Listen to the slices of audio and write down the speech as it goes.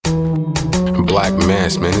Black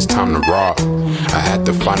mass, man, it's time to rob. I had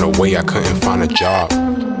to find a way, I couldn't find a job.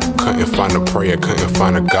 Couldn't find a prayer, couldn't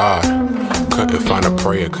find a God. Couldn't find a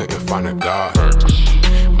prayer, couldn't find a God.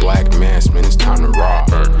 Black mass, man, it's time to rob.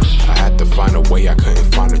 I had to find a way, I couldn't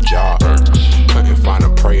find a job. Couldn't find a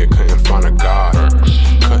prayer, couldn't find a God.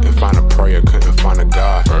 Couldn't find a prayer, couldn't find a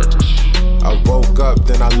God. I woke up,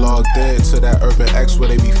 then I logged in to that Urban X where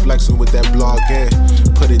they be flexing with that blog in.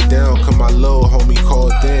 Put it down, cause my little homie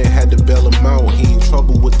called in. Had to bail him out, he in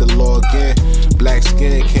trouble with the law again. Black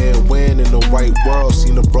skin can't win in the white world.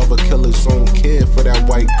 Seen a brother kill his own kid for that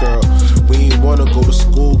white girl. We ain't wanna go to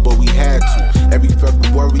school, but we had to. Every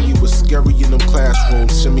February it was scary in them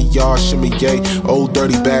classrooms. Shimmy y'all, shimmy yay. Old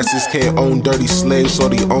dirty bastards can't own dirty slaves, so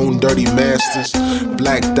they own dirty masters.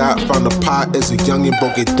 Black Dot found a pot as a youngin',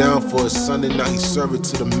 broke it down for his son, and now he serve it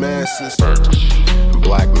to the masses.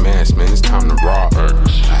 Black mass, man, it's time to rob.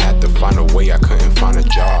 I had to find a way, I couldn't find a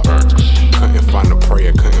job. Couldn't find a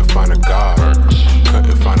prayer, couldn't find a God.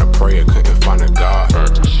 Couldn't find a prayer, couldn't find a God.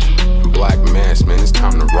 Black mass, man, it's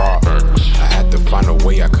time to rob. I had to find a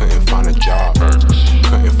way, I couldn't find a job.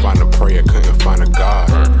 Couldn't find a prayer, couldn't find a God.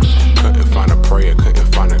 Couldn't find a prayer,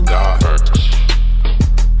 couldn't find a God.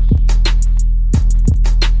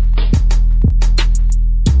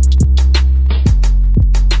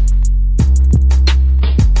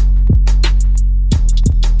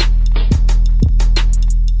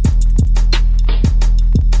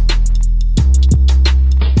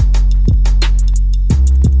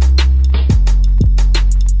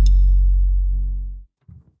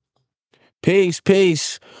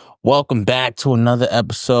 Peace. Welcome back to another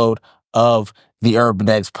episode of the Urban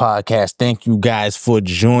X Podcast. Thank you guys for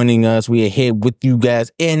joining us. We are here with you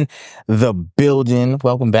guys in the building.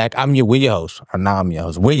 Welcome back. We're your host.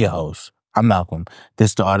 We're your host. I'm Malcolm.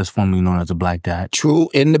 This is the artist formerly known as the Black Dot. True,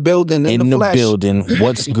 in the building, in the flesh. Building.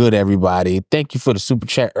 What's good, everybody? Thank you for the super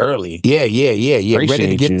chat early. Yeah. Appreciate Ready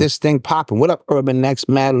to get you. this thing popping. What up, Urban Next?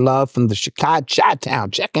 Mad love from the Chicago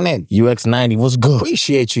Chi-Town. Checking in. UX90, what's good?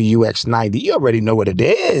 Appreciate you, UX90. You already know what it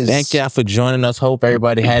is. Thank y'all for joining us. Hope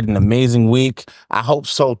everybody had an amazing week. I hope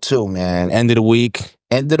so, too, man. End of the week.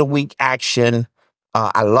 End of the week action.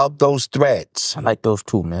 I love those threads. I like those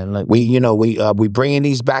too, man. We bringing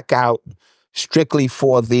these back out strictly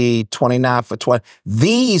for the 29 for 20.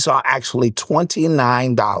 These are actually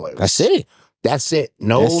 $29. That's it.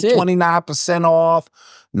 No 29% off.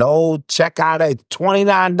 No checkout at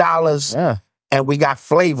 $29. Yeah. And we got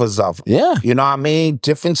flavors of them. Yeah. You know what I mean?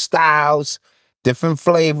 Different styles, different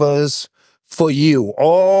flavors for you.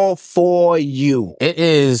 All for you. It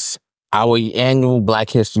is our annual Black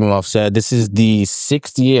History Month, sir. This is the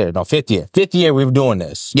 5th year we're doing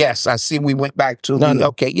this. Yes, I see we went back to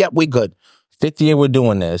okay, yep, we good. 5th year we're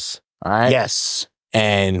doing this, all right? Yes.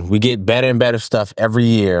 And we get better and better stuff every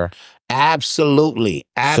year. Absolutely.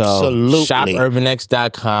 So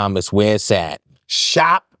shopurbanx.com is where it's at.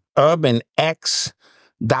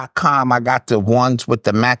 Shopurbanx.com. I got the ones with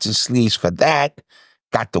the matching sleeves for that.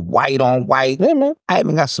 Got the white on white. Yeah, man. I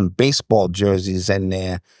even got some baseball jerseys in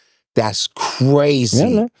there. That's crazy.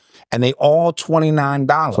 Yeah, man. And they all $29.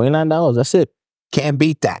 $29, that's it. Can't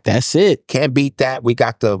beat that. That's it. Can't beat that. We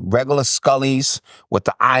got the regular Scullies with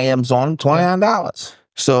the IMs on them, $29.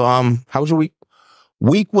 So, how was your week?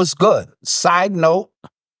 Week was good. Side note,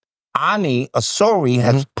 Ani Asori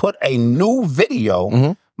has put a new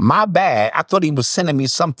video. My bad. I thought he was sending me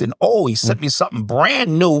something old. He sent me something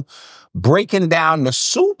brand new, breaking down the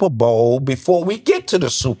Super Bowl before we get to the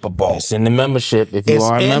Super Bowl. It's in the membership if you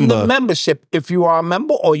are a member. It's in the membership if you are a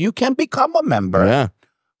member, or you can become a member. Yeah.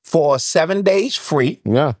 For 7 days free.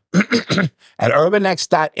 Yeah. At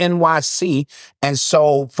urbanx.nyc. And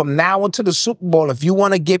so from now into the Super Bowl, if you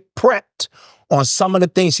want to get prepped on some of the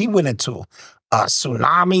things he went into,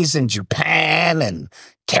 tsunamis in Japan and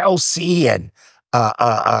Kelsey and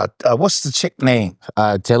what's the chick name?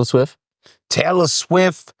 Taylor Swift. Taylor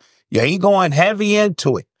Swift. Yeah, he going heavy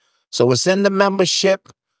into it. So it's in the membership.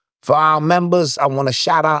 For our members, I want to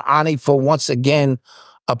shout out Ani for once again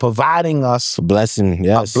providing us a blessing,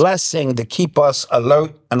 yes. A blessing to keep us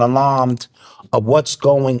alert and alarmed of what's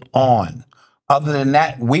going on. Other than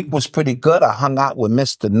that, week was pretty good. I hung out with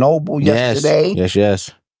Mr. Noble yesterday.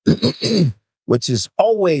 Yes. Which is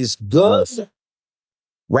always good. Yes.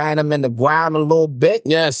 Ran him in the ground a little bit.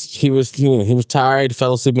 Yes, he was tired,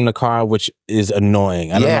 fell asleep in the car, which is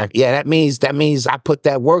annoying. That means I put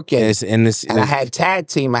that work in. I had tag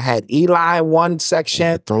team. I had Eli in one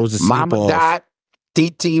section, throws the sleep Mama off. Dot,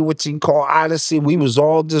 DT, which he called Odyssey. We was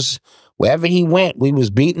all just, wherever he went, we was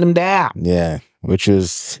beating him down. Yeah. which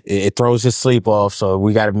is it throws his sleep off. So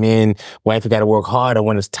we got me and wife got to work harder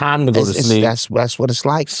when it's time to go to sleep. That's what it's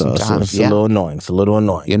like sometimes. It's a little annoying. It's a little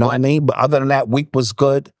annoying. You know what I mean? But other than that, week was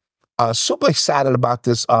good. Super excited about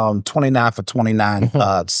this 29 for 29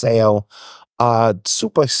 sale.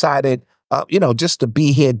 Super excited, just to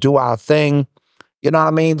be here, do our thing. You know what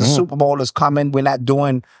I mean? The Super Bowl is coming. We're not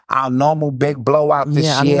doing our normal big blowout this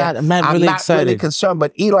year. I'm not really excited. Really concerned,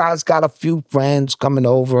 but Eli's got a few friends coming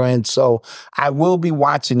over, and so I will be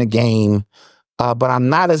watching the game, but I'm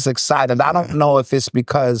not as excited. I don't know if it's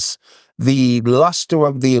because the luster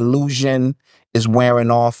of the illusion is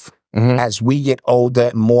wearing off as we get older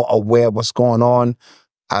and more aware of what's going on.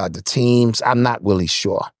 The teams, I'm not really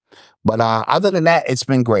sure. But other than that, it's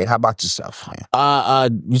been great. How about yourself, man?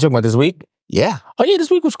 You talking about this week? Yeah. Oh, yeah,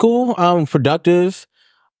 this week was cool. Productive.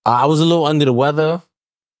 I was a little under the weather. A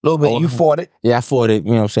little bit. You fought it? Yeah, I fought it.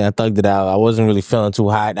 You know what I'm saying? I thugged it out. I wasn't really feeling too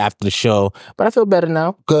hot after the show, but I feel better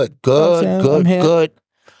now. Good.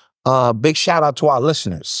 Big shout out to our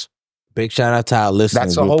listeners. Big shout out to our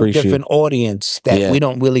listeners. That's a whole different audience that we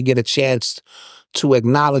don't really get a chance to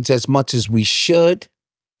acknowledge as much as we should.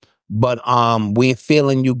 But we're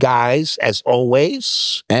feeling you guys as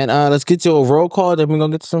always. And let's get to a roll call. Then we're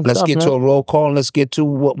gonna get to some. Let's get to a roll call and let's get to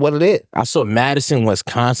what it is. I saw Madison,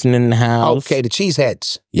 Wisconsin in the house. Okay, the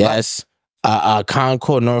Cheeseheads. Yes.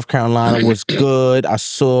 Concord, North Carolina was good. I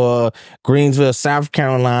saw Greensville, South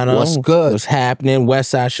Carolina. What's good? Was happening.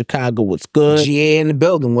 West Side Chicago was good. GA in the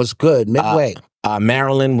building was good. Midway.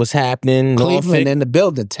 Maryland was happening. Cleveland Norfolk in the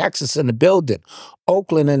building. Texas in the building.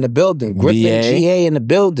 Oakland in the building. Griffin, GA in the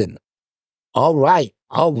building. All right.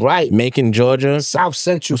 Macon, Georgia. South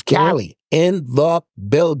Central Cali in the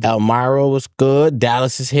building. Elmira was good.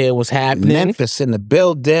 Dallas is here was happening. Memphis in the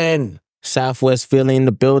building. Southwest Philly in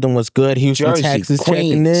the building was good. Houston, Jersey, Texas Queens.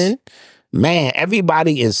 checking in. Man,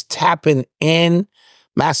 everybody is tapping in.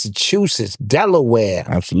 Massachusetts, Delaware.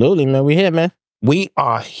 Absolutely, man. We here, man. We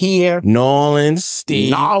are here. New Orleans,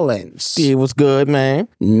 Steve. Steve was good, man.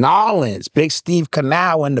 Nolans. Big Steve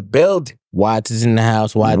Canal in the building. Watts is in the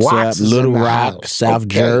house. Watts up. Little Rock, house. South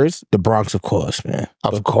Jersey. The Bronx, of course, man.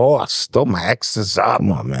 Of course. Throw my exes up.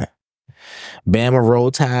 Come on, man. Bama, Roll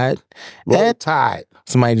Tide. Roll Tide.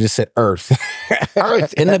 Somebody just said Earth.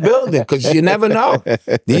 Earth in the building, because you never know.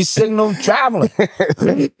 These signals traveling.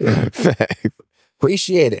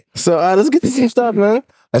 Appreciate it. So let's get to some stuff, man.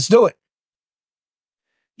 Let's do it.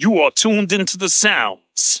 You are tuned into the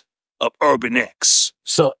sounds of Urban X.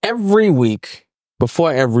 So every week,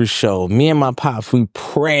 before every show, me and my pops, we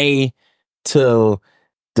pray to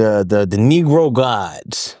the Negro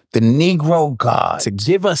gods. The Negro gods. To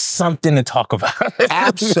give us something to talk about.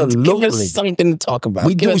 Absolutely. Give us something to talk about.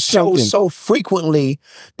 We do shows so frequently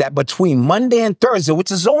that between Monday and Thursday,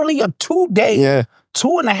 which is only a 2-day,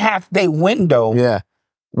 2.5 day window,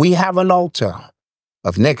 we have an altar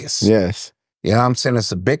of niggas. Yes. You know what I'm saying?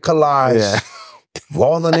 It's a big collage of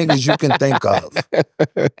all the niggas you can think of.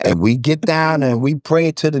 And we get down and we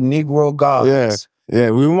pray to the Negro gods.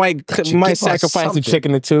 Yeah, we might sacrifice a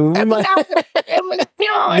chicken or two. Give us something, you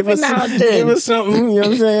know what I'm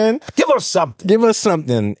saying? Give us something. Give us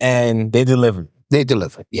something. And they delivered.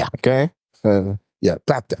 Yeah. Okay?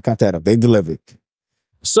 Clap that up. They delivered.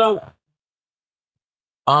 So,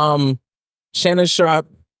 Shannon Sharp,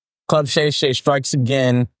 Club Shay Shay strikes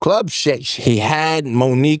again. Club Shay Shay. He had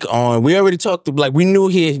Monique on. We already talked, we knew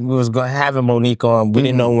he was going to have Monique on. We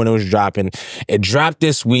didn't know when it was dropping. It dropped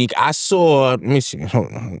this week. Let me see.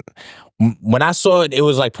 Hold on. When I saw it, it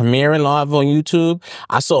was premiering live on YouTube.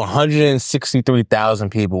 I saw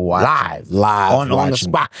 163,000 people watch live on the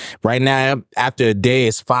spot. Right now, after a day,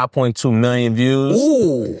 it's 5.2 million views.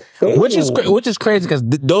 Ooh. Which is crazy because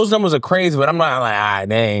those numbers are crazy, but I'm not all right,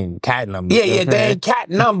 they ain't cat numbers. Yeah, they ain't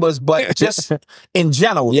cat numbers, but just in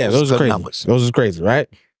general, those are crazy numbers. Those are crazy, right?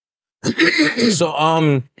 So,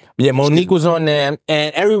 Monique was on there,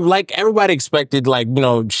 and everybody expected,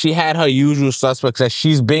 she had her usual suspects that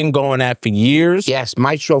she's been going at for years. Yes,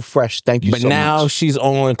 Maestro Fresh, thank you so much. But now she's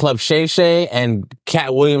on Club Shay Shay, and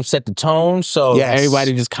Cat Williams set the tone, so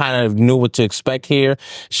everybody just kind of knew what to expect here.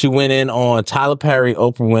 She went in on Tyler Perry,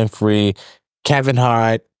 Oprah Winfrey, Kevin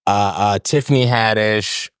Hart, Tiffany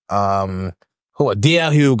Haddish,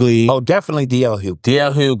 D.L. Hughley. Oh, definitely D.L. Hughley.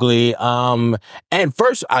 D.L. Hughley. And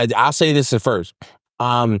first, I'll say this at first.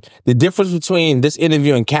 The difference between this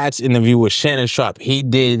interview and Kat's interview with Shannon Sharp, he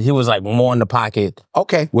was more in the pocket.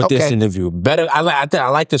 With this interview. Better. I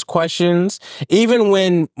like his questions. Even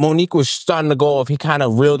when Monique was starting to go off, he kind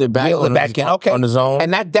of reeled it back on his own.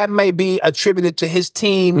 And that may be attributed to his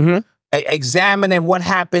team examining what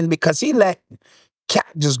happened, because he let Cat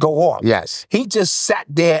just go off. Yes. He just sat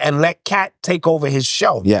there and let Cat take over his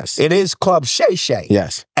show. Yes. It is Club Shay Shay.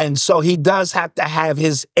 Yes. And so he does have to have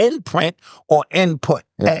his imprint or input.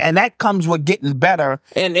 Yeah. And that comes with getting better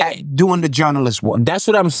at doing the journalist work. That's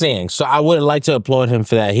what I'm saying. So I would like to applaud him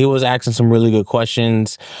for that. He was asking some really good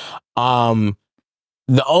questions.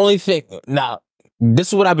 The only thing, now, this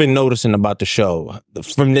is what I've been noticing about the show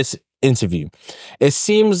from this interview. It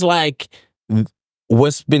seems like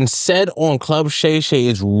what's been said on Club Shay Shay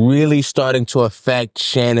is really starting to affect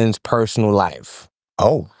Shannon's personal life.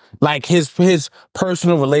 Oh. Like his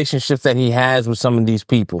personal relationships that he has with some of these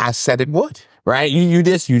people. I said it would. Right?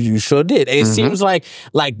 You sure did. It seems like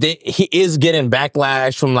he is getting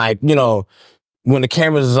backlash from, like, you know, when the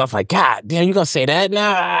cameras is off, like, God damn, you gonna say that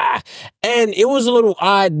now? And it was a little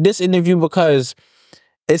odd, this interview, because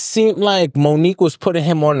it seemed like Monique was putting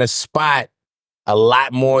him on the spot a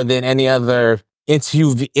lot more than any other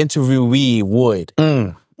interviewee would.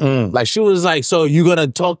 Like, she was like, so you gonna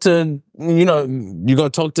talk to,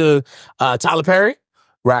 Tyler Perry?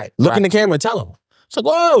 Right. Look in the camera and tell him. It's like,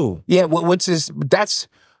 whoa. Yeah, that's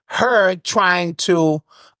her trying to,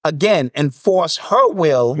 again, enforce her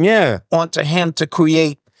will onto him to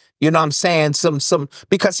create, you know what I'm saying, some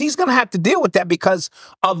because he's going to have to deal with that because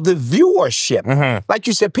of the viewership. Like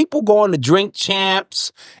you said, people go on the Drink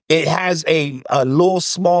Champs. It has a little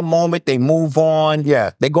small moment. They move on.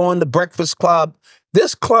 Yeah. They go on the Breakfast Club.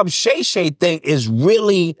 This Club Shay Shay thing is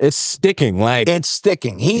really... It's sticking. It's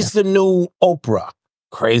sticking. He's the new Oprah.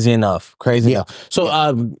 Crazy enough.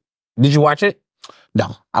 So, did you watch it?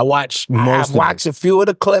 No. I watched most of it. I watched a few of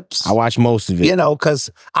the clips. I watched most of it. You know, because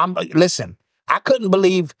listen, I couldn't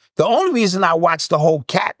believe, the only reason I watched the whole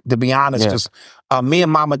Cat, to be honest, because me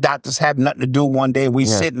and Mama Dot just had nothing to do one day. We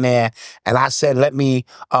sitting there, and I said, let me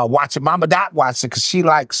watch it. Mama Dot watched it because she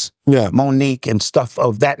likes Monique and stuff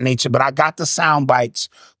of that nature. But I got the sound bites,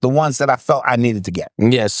 the ones that I felt I needed to get.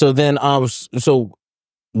 Yeah, so then, so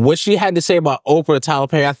what she had to say about Oprah, Tyler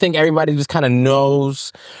Perry, I think everybody just kind of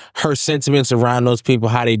knows her sentiments around those people,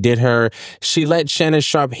 how they did her. She let Shannon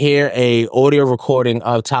Sharpe hear a audio recording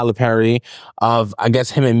of Tyler Perry of, I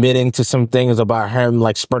guess, him admitting to some things about him,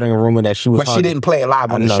 like spreading a rumor that she was... But she didn't play it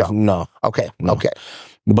live on the show? No. Okay.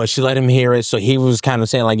 But she let him hear it, so he was kind of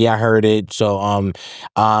saying, like, yeah, I heard it. So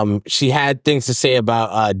she had things to say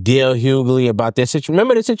about Dale Hughley, about their situation.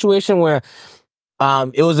 Remember the situation where...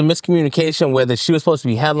 it was a miscommunication whether she was supposed to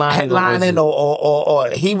be headlining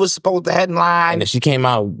or he was supposed to headline. And then she came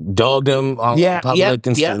out, dogged him on public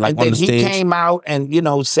and then on the stage. He came out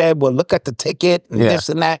and, said, well, look at the ticket and this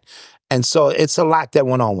and that. And so it's a lot that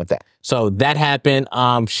went on with that. So that happened.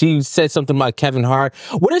 She said something about Kevin Hart.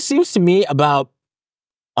 What it seems to me about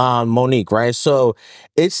Monique, right? So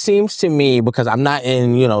it seems to me, because I'm not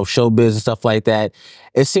in, showbiz and stuff like that,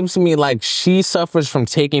 it seems to me like she suffers from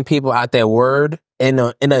taking people out their word in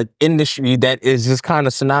an industry that is just kind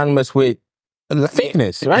of synonymous with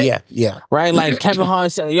fakeness, right? Yeah. Right? Like Kevin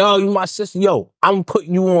Hart said, yo, you my sister. Yo, I'm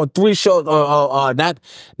putting you on 3 shows.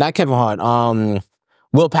 Not Kevin Hart.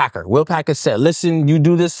 Will Packer. Will Packer said, listen, you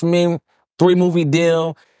do this for me, 3-movie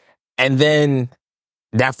deal, and then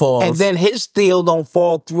that falls. And then his deal don't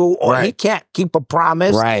fall through, or he can't keep a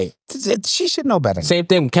promise. Right. She should know better. Same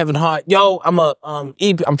thing with Kevin Hart. Yo, I'm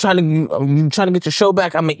trying to get your show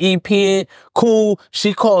back. I'm an EP it. Cool.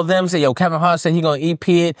 She called them, say, yo, Kevin Hart said he gonna EP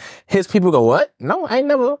it. His people go, what? No, I ain't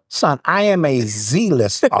never. Son, I am a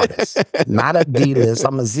Z-list artist. Not a D-list.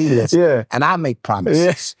 I'm a Z-list. Yeah. And I make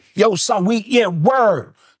promises. Yo, son,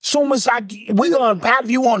 word. Soon as we gonna have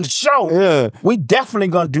you on the show, we definitely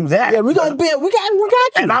gonna do that. Yeah, we got you.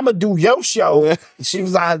 And I'm gonna do your show. Yeah. She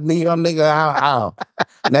was like, nigga, I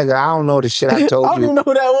don't know the shit I told you. I don't even know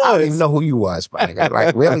who that was. I don't even know who you was, my nigga.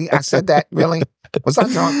 Like, really? I said that? Really? Was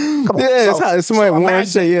I drunk? Come on. Yeah, somebody wanted to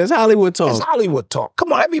say, it's Hollywood talk. It's Hollywood talk.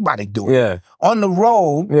 Come on, everybody do it. Yeah. On the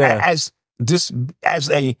road, as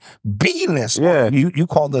a B-list, you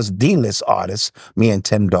called us D-list artists, me and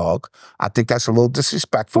Tim Dog. I think that's a little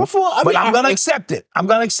disrespectful, but I'm going to accept it. I'm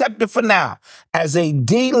going to accept it for now. As a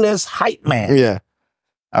D-list hype man. Yeah.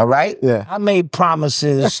 All right? Yeah. I made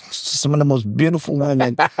promises to some of the most beautiful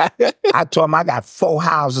women. I told them I got 4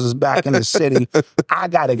 houses back in the city. I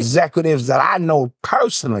got executives that I know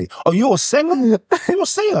personally. Oh, you a singer? You a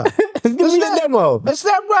singer? Give me the demo. Is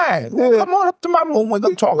that right? Well, come on up to my room. We're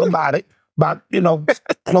going to talk about it. About,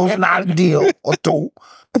 closing out a deal or 2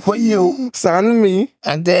 for you. Sign to me.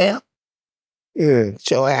 And then, get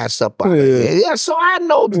your ass up out of here. Yeah, so I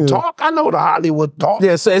know the talk. I know the Hollywood talk.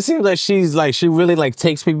 Yeah, so it seems like she really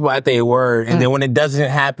takes people at their word. And then when it doesn't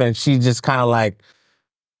happen, she just kind of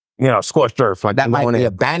scorched earth. Like That might going be in.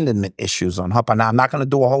 abandonment issues on her. But now I'm not going to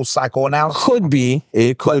do a whole psychoanalysis. Could be.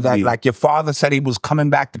 It could But be. like your father said he was coming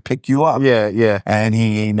back to pick you up. Yeah. And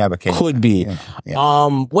he never came. Could be. Yeah.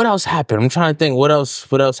 What else happened? I'm trying to think. What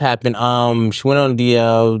else happened? She went on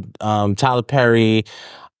the Tyler Perry.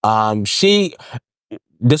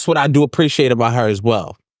 This is what I do appreciate about her as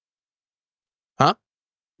well. Huh?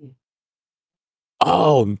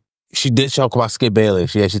 Oh, she did talk about Skip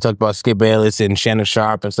Bayless. Yeah, she talked about Skip Bayless and Shannon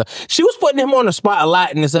Sharp and stuff. She was putting him on the spot a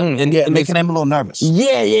lot in this. Making him a little nervous.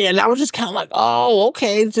 Yeah. And I was just kind of like, oh,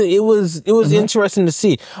 okay. It was interesting to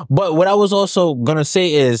see. But what I was also gonna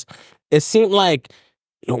say is, it seemed like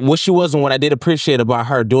what she was, and what I did appreciate about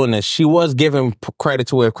her doing this, she was giving credit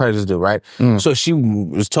to where credit is due, right? So she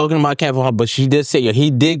was talking about Kevin Hart, but she did say,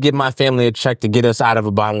 he did give my family a check to get us out of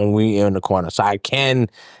a bind when we were in the corner. So I can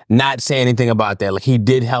not say anything about that. Like, he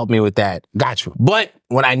did help me with that. Got you. But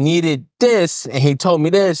when I needed this, and he told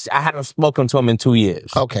me this, I hadn't spoken to him in 2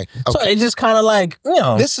 years. Okay. So it just kind of like,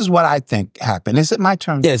 This is what I think happened. Is it my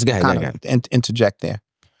turn? Yes, go ahead. Interject there.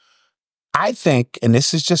 I think, and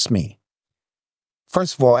this is just me,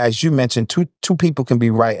 first of all, as you mentioned, two people can be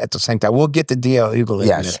right at the same time. We'll get the deal.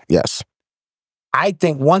 Yes. I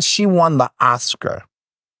think once she won the Oscar,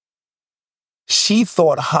 she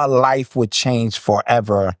thought her life would change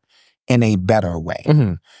forever in a better way.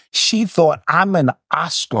 Mm-hmm. She thought, I'm an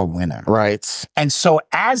Oscar winner. Right. And so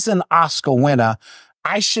as an Oscar winner,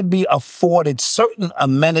 I should be afforded certain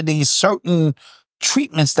amenities, certain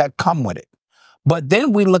treatments that come with it. But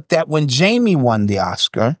then we looked at when Jamie won the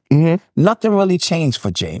Oscar, nothing really changed for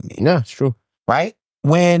Jamie. Yeah, it's true. Right?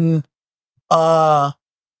 When, who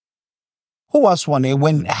else won it?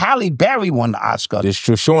 When Halle Berry won the Oscar. It's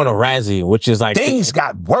true. Showing a Razzie, which is like... Things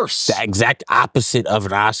got worse. The exact opposite of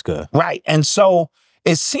an Oscar. Right. And so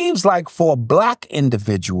it seems like for Black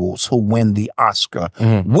individuals who win the Oscar,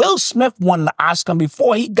 Will Smith won the Oscar.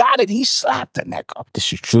 Before he got it, he slapped the neck up.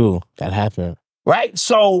 This is true. That happened. Right?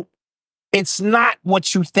 So it's not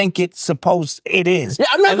what you think it is. Yeah,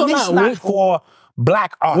 I'm not gonna lie. lie. Not for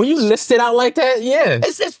Black artists. When you list it out like that, yeah.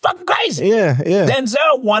 It's fucking crazy. Yeah.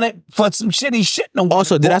 Denzel won it for some shit he shouldn't have.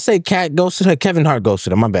 Also, did I say Cat goes to her? Kevin Hart goes to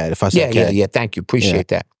them. My bad if I said Cat. Yeah. Thank you. Appreciate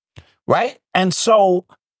that. Right? And so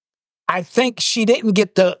I think she didn't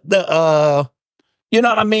get the you know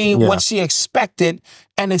what I mean? Yeah. What she expected.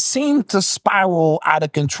 And it seemed to spiral out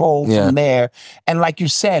of control from there. And like you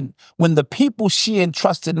said, when the people she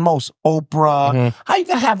entrusted most, Oprah, how you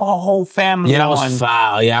gonna have her whole family that was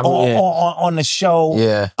foul. Yeah, on the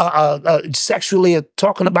show, sexually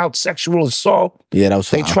talking about sexual assault. Yeah, that was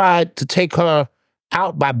foul. They tried to take her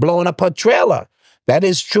out by blowing up her trailer. That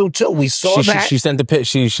is true too. We saw that. She sent the pitch.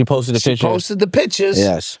 She posted the pictures. She posted the pictures.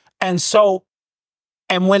 Yes. And so,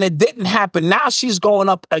 and when it didn't happen, now she's going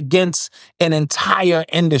up against an entire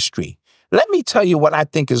industry. Let me tell you what I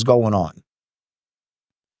think is going on.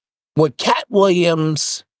 With Cat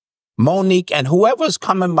Williams, Monique, and whoever's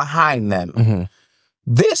coming behind them,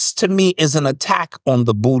 this to me is an attack on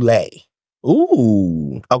the boule.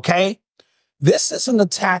 Ooh. Okay? This is an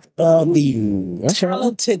attack on the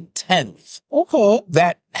talented 10th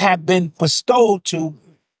that have been bestowed to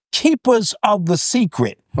keepers of the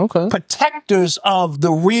secret, protectors of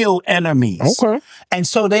the real enemies. And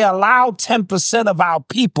so they allow 10% of our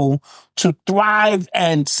people to thrive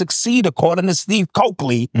and succeed, according to Steve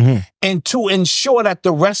Coakley, and to ensure that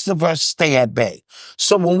the rest of us stay at bay.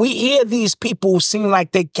 So when we hear these people seem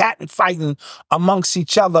like they cat and fighting amongst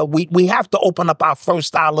each other, we have to open up our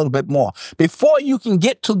first eye a little bit more. Before you can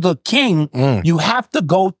get to the king, you have to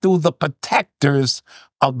go through the protectors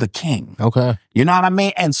of the king. You know what I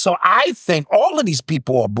mean? And so I think all of these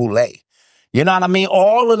people are boule. You know what I mean?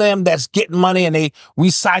 All of them that's getting money and they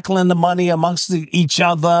recycling the money amongst each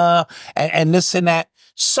other and this and that.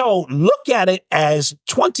 So look at it as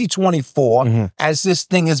 2024, as this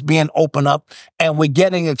thing is being opened up and we're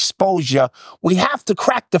getting exposure. We have to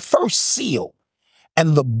crack the first seal.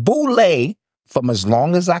 And the boule, from as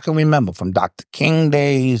long as I can remember, from Dr. King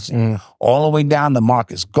days, all the way down to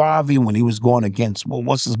Marcus Garvey when he was going against,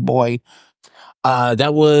 what's his boy?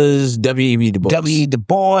 That was W.E.B. Du Bois. W.E. Du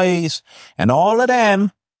Bois, and all of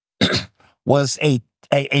them was a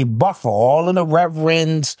buffer, all of the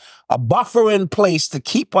reverends, a buffer in place to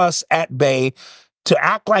keep us at bay, to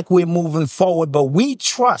act like we're moving forward, but we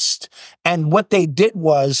trust. And what they did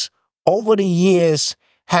was, over the years,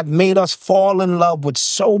 have made us fall in love with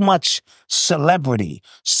so much celebrity,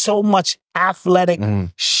 so much athletic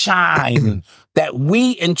shine that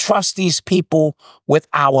we entrust these people with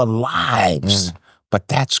our lives. But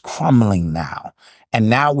that's crumbling now. And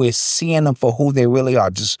now we're seeing them for who they really are,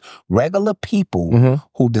 just regular people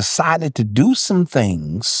who decided to do some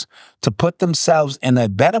things to put themselves in a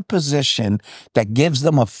better position that gives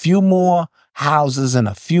them a few more houses and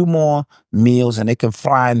a few more meals, and they can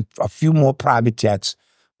fly in a few more private jets.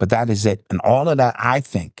 But that is it. And all of that, I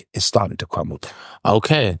think, is starting to crumble down.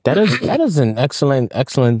 Okay. That is an excellent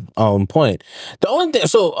point. The only thing,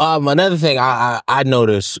 so another thing I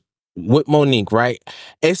noticed with Monique, right?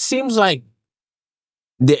 It seems like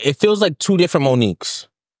it feels like two different Moniques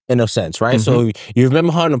in a sense, right? So you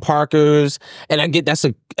remember her in the Parkers, and I get that's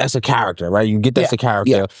a character, right? You get that's a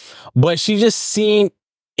character, but she just seemed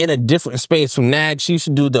in a different space from that. She used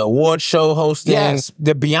to do the award show hosting. Yes,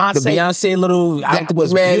 the Beyonce little that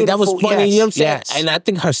was that was beautiful. funny. Yes, You know what I'm saying? yes. And I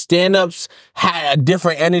think her stand-ups had a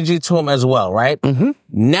different energy to them as well, right?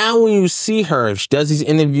 Now when you see her, she does these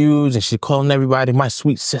interviews and she's calling everybody my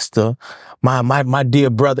sweet sister, my dear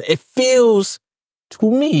brother. It feels to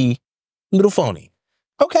me a little phony.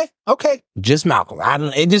 Okay. Just Malcolm.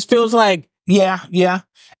 It just feels like Yeah.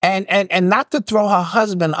 And not to throw her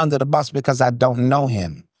husband under the bus because I don't know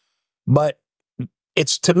him, but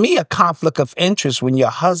it's to me a conflict of interest when your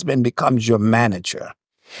husband becomes your manager.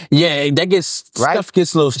 yeah, that gets Right? stuff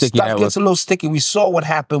gets a little sticky. Stuff gets a little sticky. We saw what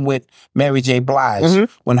happened with Mary J. Blige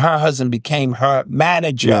when her husband became her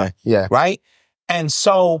manager. Yeah. Right? And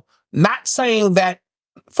so, not saying that,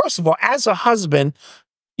 first of all, as a husband,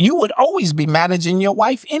 you would always be managing your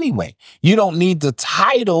wife anyway. You don't need the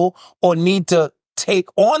title or need to take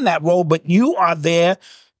on that role, but you are there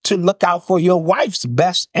to look out for your wife's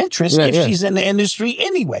best interest if she's in the industry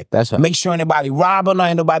anyway. That's right. Make sure anybody robbing her,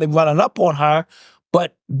 ain't nobody running up on her.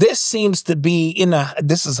 But this seems to be,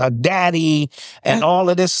 this is her daddy, and all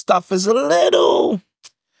of this stuff is a little,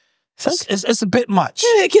 it's a bit much.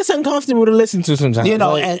 Yeah, it gets uncomfortable to listen to sometimes.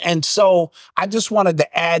 And so I just wanted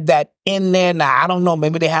to add that in there. Now, I don't know,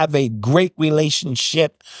 maybe they have a great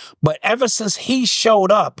relationship, but ever since he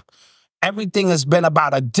showed up, everything has been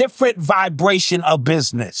about a different vibration of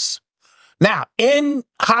business. Now, in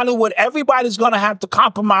Hollywood, everybody's going to have to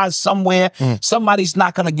compromise somewhere. Somebody's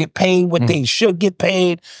not going to get paid what they should get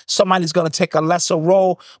paid. Somebody's going to take a lesser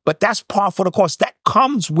role. But that's par for the course. That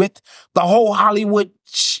comes with the whole Hollywood,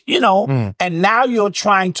 And now you're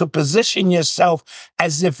trying to position yourself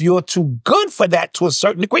as if you're too good for that to a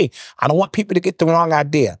certain degree. I don't want people to get the wrong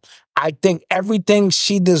idea. I think everything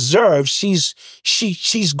she deserves,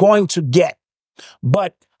 she's going to get.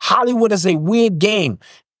 But Hollywood is a weird game.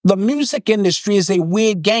 The music industry is a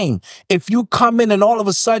weird game. If you come in and all of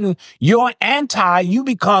a sudden you're anti, you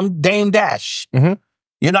become Dame Dash.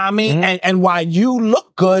 You know what I mean? And while you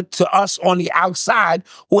look good to us on the outside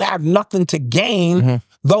who have nothing to gain,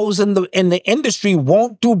 those in the industry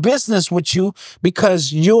won't do business with you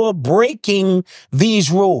because you're breaking these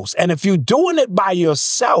rules. And if you're doing it by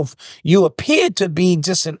yourself, you appear to be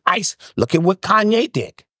just an ice. Look at what Kanye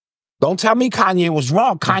did. Don't tell me Kanye was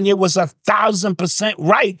wrong. Kanye was 1,000%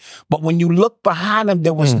 right. But when you look behind him,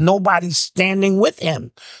 there was nobody standing with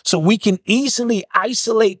him. So we can easily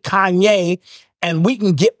isolate Kanye and we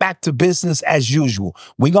can get back to business as usual.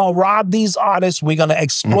 We're going to rob these artists. We're going to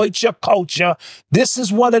exploit your culture. This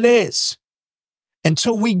is what it is.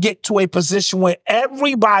 Until we get to a position where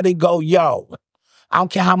everybody go, yo, I don't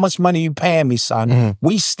care how much money you paying me, son.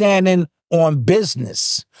 We standing on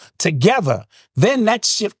business together, then that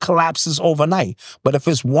shit collapses overnight. But if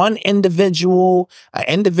it's one individual, an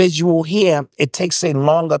individual here, it takes a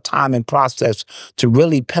longer time and process to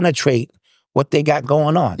really penetrate what they got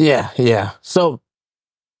going on. Yeah. So,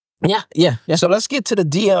 yeah. So let's get to the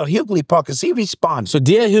D.L. Hughley part because he responded. So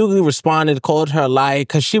D.L. Hughley responded, called her a liar,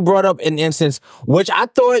 because she brought up an instance, which I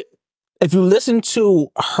thought, if you listen to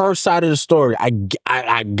her side of the story,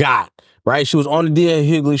 I got. Right? She was on the D.L.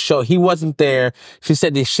 Hughley show. He wasn't there. She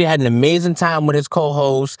said that she had an amazing time with his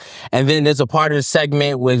co-host. And then there's a part of the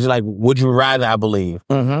segment where it's like, would you rather, I believe.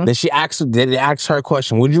 Then they asked her a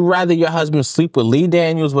question. Would you rather your husband sleep with Lee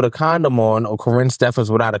Daniels with a condom on or Corinne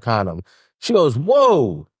Steffens without a condom? She goes,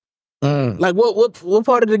 whoa. Like, what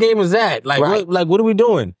part of the game is that? Like, what are we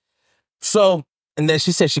doing? So, and then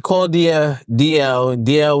she said she called DL.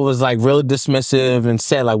 DL was like really dismissive and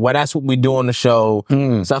said like, well, that's what we do on the show,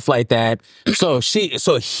 stuff like that. So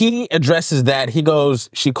he addresses that. He goes,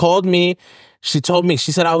 she called me. She told me,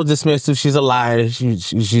 she said I was dismissive. She's a liar.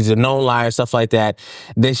 She's a known liar, stuff like that.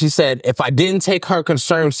 Then she said, if I didn't take her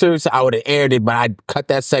concern seriously, I would have aired it, but I'd cut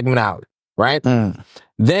that segment out. Right?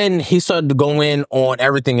 Then he started to go in on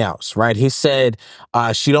everything else, right? He said,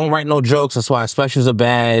 she don't write no jokes. That's why her specials are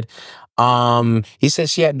bad. He said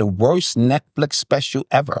she had the worst Netflix special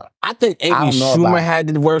ever. I think Amy I don't know Schumer about- had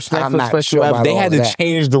the worst I'm Netflix not special sure ever. about They all had of to that.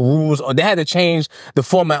 change the rules, or they had to change the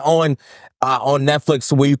format on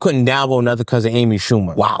Netflix where you couldn't download nothing because of Amy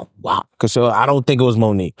Schumer. Wow. Because I don't think it was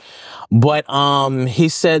Monique. But he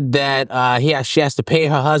said that she has to pay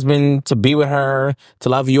her husband to be with her, to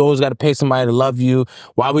love you. You always got to pay somebody to love you.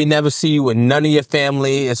 Why we never see you with none of your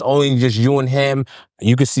family. It's only just you and him.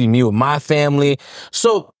 You can see me with my family.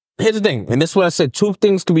 So here's the thing, and this is what I said. Two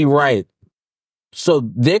things can be right. So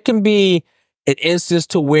there can be an instance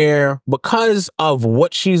to where, because of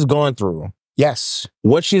what she's going through, Yes.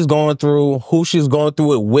 what she's going through, who she's going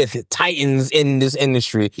through it with, titans in this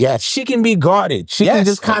industry, Yes. she can be guarded. She Yes. can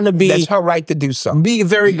just kind of That's her right to do so. be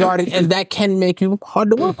very guarded, and that can make you hard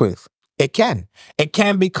to work with. It can. It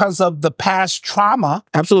can because of the past trauma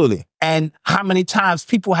Absolutely. and how many times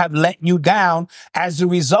people have let you down. As a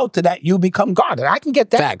result of that, you become guarded. I can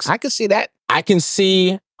get that. Facts. I can see that. I can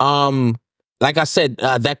see, like I said,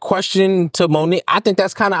 that question to Monique, I think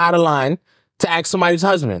that's kind of out of line to ask somebody's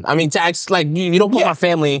husband. I mean, to ask, like, you don't put my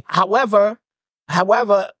family. However,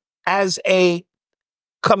 as a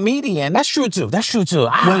comedian, That's true too.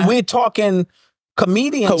 when we're talking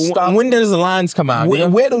comedian stuff, when does the lines come out?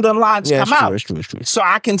 where do the lines come out? It's true. So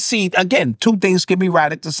I can see, again, two things can be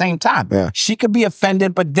right at the same time. Yeah. She could be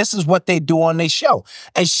offended, but this is what they do on their show.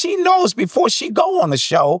 And she knows before she go on the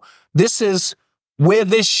show, this is where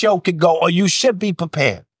this show could go, or you should be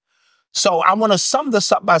prepared. So I want to sum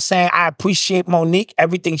this up by saying I appreciate Monique,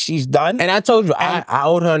 everything she's done. And I told you, I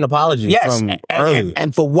owed her an apology from earlier.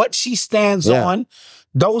 And for what she stands on,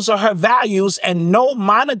 those are her values, and no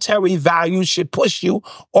monetary value should push you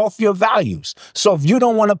off your values. So if you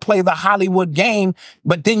don't want to play the Hollywood game,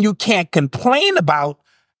 but then you can't complain about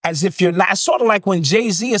as if you're not, sort of like when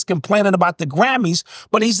Jay-Z is complaining about the Grammys,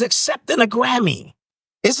 but he's accepting a Grammy.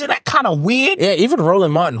 Isn't that kind of weird? Yeah, even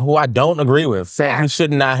Roland Martin, who I don't agree with, he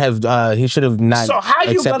should not have. He should have not. So how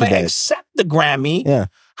you accepted gonna that. accept the Grammy? Yeah.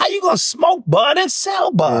 How you gonna smoke bud and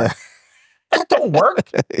sell bud? That don't work.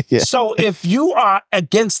 Yeah. So if you are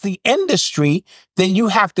against the industry, then you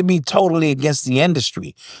have to be totally against the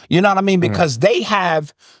industry. You know what I mean? Because they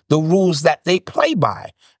have the rules that they play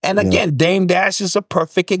by. And again, Dame Dash is a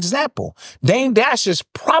perfect example. Dame Dash has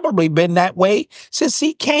probably been that way since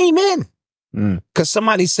he came in. Because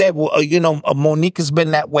somebody said, well, Monique has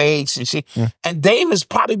been that way since she, and Dame has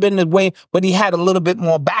probably been that way, but he had a little bit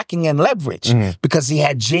more backing and leverage because he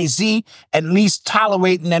had Jay-Z at least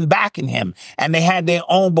tolerating and backing him, and they had their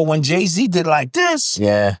own. But when Jay-Z did like this,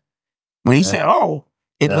 when he said,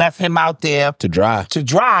 it left him out there to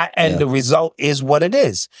dry. And the result is what it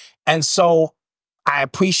is. And so I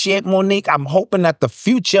appreciate Monique. I'm hoping that the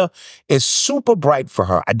future is super bright for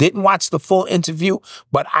her. I didn't watch the full interview,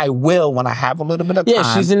 but I will when I have a little bit of time.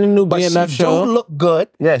 Yeah, she's in the new but BMF she show. do look good.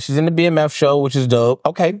 Yeah, she's in the BMF show, which is dope.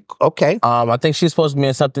 Okay. I think she's supposed to be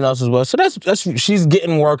in something else as well. So that's she's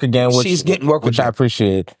getting work again. Which I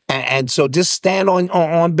appreciate. And so just stand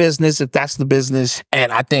on business if that's the business.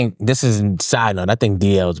 And I think this is a side note. I think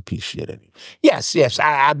DL is a piece of shit. Anyway. Yes.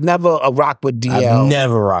 I've never rocked with DL. I've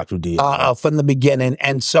never rocked with DL from the beginning.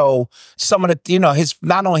 And so some of the, his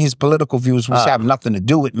not only his political views, which have nothing to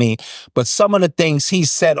do with me, but some of the things he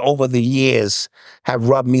said over the years have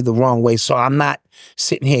rubbed me the wrong way. So I'm not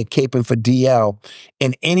sitting here caping for DL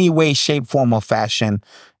in any way, shape, form, or fashion.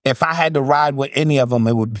 If I had to ride with any of them,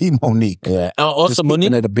 it would be Monique. Yeah. Also,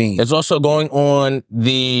 Monique is also going on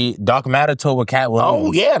the Dark Matter tour with Cat Williams.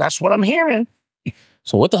 Oh, yeah. That's what I'm hearing.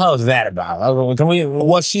 So what the hell is that about?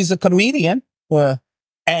 Well, she's a comedian. Well,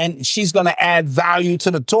 and she's going to add value to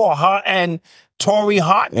the tour. Her and Tori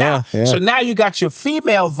Hart now. Yeah. So now you got your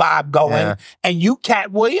female vibe going, and you,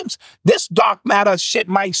 Cat Williams. This Dark Matter shit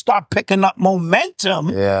might start picking up momentum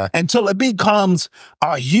until it becomes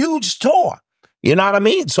a huge tour. You know what I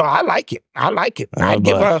mean? So I like it. I'd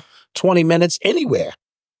give her 20 minutes anywhere.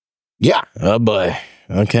 Yeah. Oh, boy.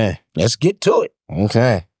 Okay. Let's get to it.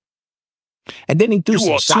 Okay. And then he threw You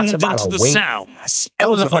some are shots tuned about into a the wink. sounds. That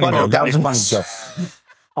was a funny joke. That was a funny joke.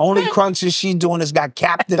 Only crunches she doing is got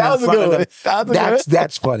Captain in front of them.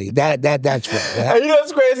 That's funny. That's funny. And you know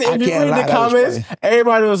what's crazy? If you read the comments,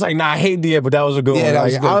 everybody was like, "Nah, I hate DL," but that was a good one. That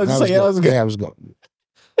was good. That was good. That was good.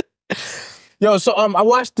 Yo, so I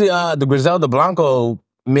watched the Griselda Blanco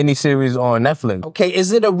miniseries on Netflix. Okay,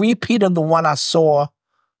 is it a repeat of the one I saw?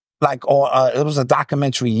 It was a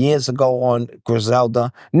documentary years ago on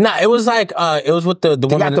Griselda. Nah, it was like it was with the They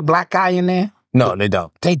woman. got the black guy in there. No, they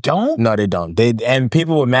don't. They don't? No, they don't. And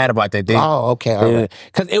people were mad about that. Okay, all right.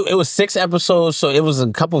 Because it was 6 episodes, so it was a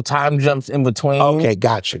couple time jumps in between. Okay,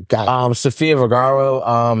 gotcha. Sofia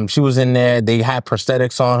Vergara, she was in there. They had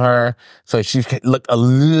prosthetics on her, so she looked a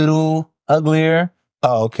little uglier.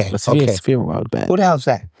 Oh, okay. But Sofia Vergara was bad. Who the hell's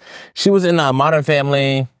that? She was in Modern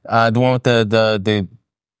Family, the one with the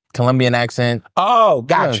Colombian accent. Oh,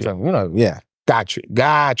 gotcha. Yeah. Gotcha.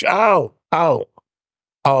 Oh,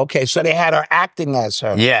 okay. So they had her acting as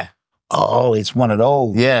her. Yeah. Oh, it's one of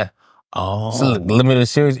those. Yeah. Oh. It's a limited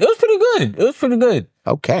series. It was pretty good.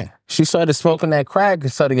 Okay. She started smoking that crack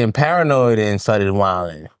and started getting paranoid and started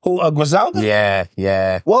wilding. Who, Griselda?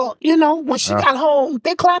 Yeah. Well, when she got home,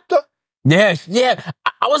 they clapped her. Yeah.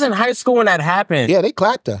 I was in high school when that happened. Yeah, they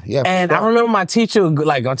clapped her. Yeah. And I remember my teacher, he was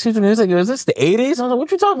like, is this the 80s? I was like,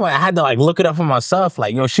 what you talking about? I had to look it up for myself.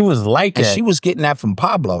 Like, she was like that. And she was getting that from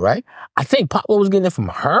Pablo, right? I think Pablo was getting it from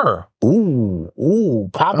her. Ooh,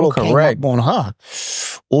 Pablo came up on her.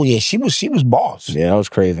 Oh yeah, she was boss. Yeah, that was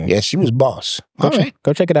crazy. Yeah, she was boss. Go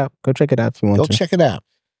check it out. Go check it out if you want to. Go check it out.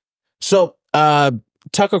 So,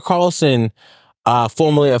 Tucker Carlson,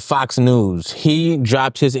 formerly of Fox News, he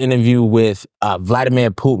dropped his interview with Vladimir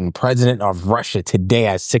Putin, president of Russia, today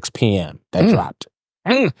at 6 p.m. That dropped.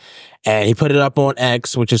 And he put it up on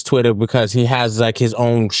X, which is Twitter, because he has his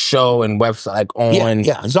own show and website on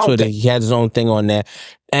Twitter. He had his own thing on there.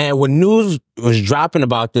 And when news was dropping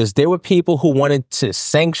about this, there were people who wanted to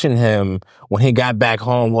sanction him when he got back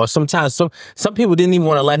home. Or sometimes some people didn't even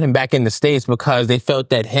want to let him back in the States because they felt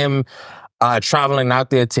that him traveling out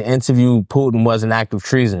there to interview Putin was an act of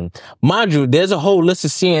treason. Mind you, there's a whole list of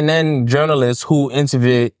CNN journalists who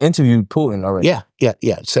interviewed Putin already. Yeah.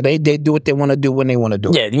 So they do what they want to do when they want to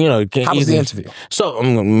do it. Yeah, How was the interview? So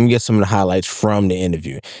I'm going to get some of the highlights from the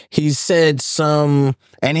interview. He said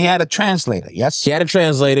and he had a translator, yes? He had a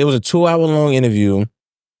translator. It was a 2-hour-long interview.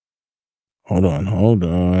 Hold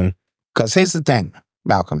on. Because here's the thing,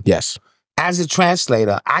 Malcolm. Yes. As a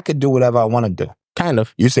translator, I could do whatever I want to do. Kind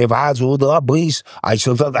of. You say, if I was the please, I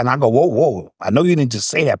should have, and I go, whoa. I know you didn't just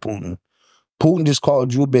say that, Putin. Putin just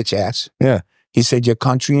called you a bitch ass. Yeah. He said, your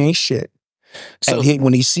country ain't shit. So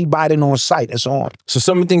when he see Biden on site, it's on. So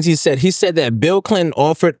some of the things he said that Bill Clinton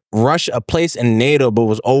offered Russia a place in NATO, but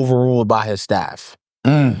was overruled by his staff.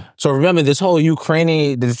 So remember, this whole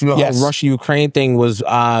Russia-Ukraine thing was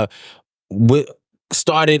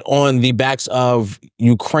started on the backs of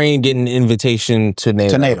Ukraine getting an invitation to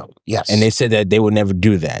NATO. Yes. And they said that they would never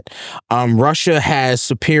do that. Russia has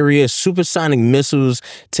superior supersonic missiles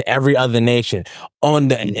to every other nation. On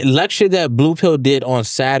the lecture that Blue Pill did on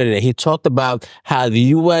Saturday, he talked about how the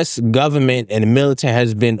U.S. government and the military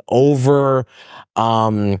has been hyping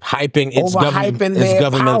its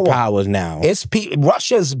government powers now.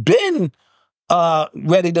 Russia's been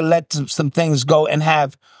ready to let some things go and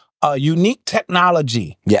have unique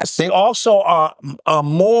technology. Yes. They also are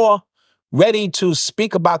more ready to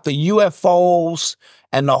speak about the UFOs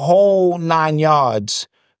and the whole 9 yards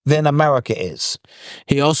than America is.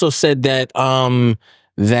 He also said that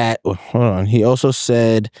He also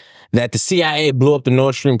said that the CIA blew up the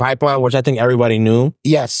Nord Stream pipeline, which I think everybody knew.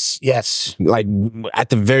 Yes. Like at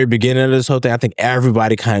the very beginning of this whole thing, I think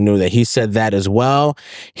everybody kind of knew that. He said that as well.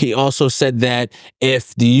 He also said that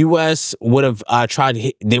if the U.S. would have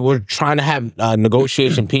they were trying to have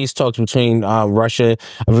negotiation peace talks between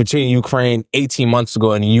Ukraine 18 months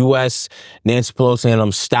ago, and the U.S., Nancy Pelosi and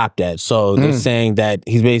them stopped that. So they're saying that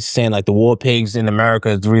he's basically saying like the war pigs in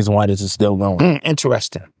America is the reason why this is still going.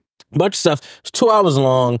 Interesting. Bunch of stuff. It's 2 hours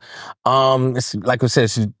long. It's, like I said,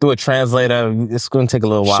 through a translator. It's going to take a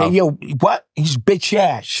little while. Say, yo, what? He's bitch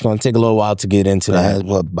ass. It's going to take a little while to get into that.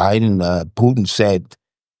 Well, Putin said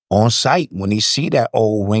on site when he see that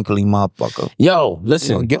old wrinkly motherfucker. Yo,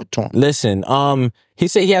 listen. Give it to him. Listen, he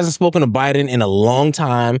said he hasn't spoken to Biden in a long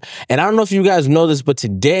time. And I don't know if you guys know this, but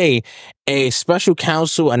today a special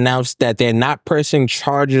counsel announced that they're not pressing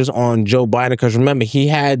charges on Joe Biden. Because remember, he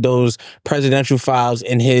had those presidential files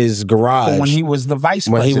in his garage. When he was the vice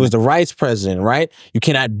president. When he was the vice president, right? You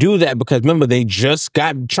cannot do that because remember, they just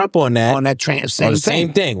got Trump on that. On that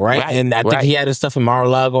same thing, right? And I think he had his stuff in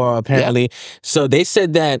Mar-a-Lago apparently. Yeah. So they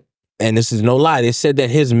said that, and this is no lie, they said that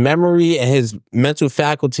his memory and his mental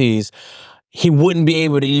faculties, he wouldn't be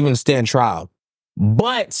able to even stand trial.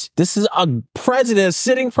 But this is a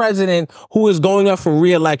sitting president who is going up for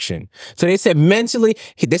re-election. So they said mentally,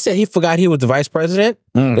 they said he forgot he was the vice president.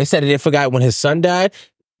 They said they forgot when his son died.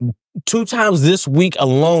 2 times this week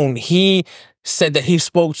alone, he said that he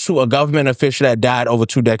spoke to a government official that died over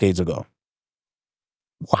 2 decades ago.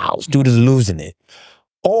 Wow, this dude is losing it.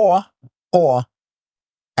 Or,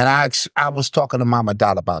 and I was talking to Mama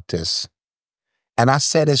Dot about this. And I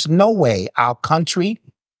said, there's no way our country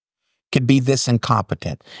could be this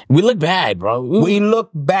incompetent. We look bad, bro. We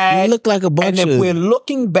look bad. We look like a bunch And of... if we're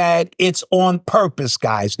looking bad, it's on purpose,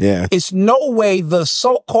 guys. Yeah. It's no way the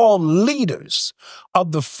so-called leaders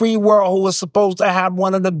of the free world who are supposed to have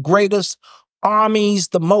one of the greatest armies,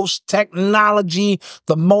 the most technology,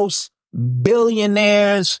 the most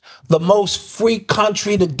billionaires, the most free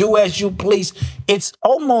country to do as you please. It's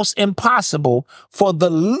almost impossible for the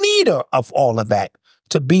leader of all of that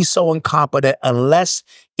to be so incompetent unless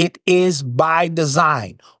it is by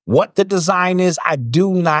design. What the design is, I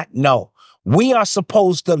do not know. We are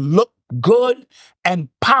supposed to look good and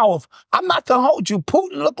powerful. I'm not gonna hold you.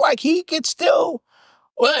 Putin looked like he could still...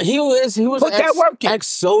 Well, he was put that work in.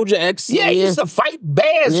 ex-soldier, Yeah, he used to fight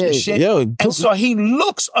bears and shit. And so he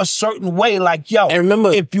looks a certain way, like, yo, and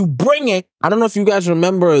remember, if you bring it... I don't know if you guys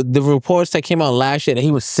remember the reports that came out last year that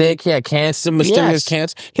he was sick, he had cancer, mysterious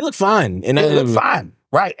cancer. He looked fine. He looked fine,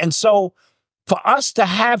 right? And so for us to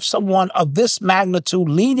have someone of this magnitude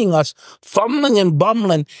leading us, fumbling and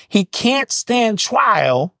bumbling, he can't stand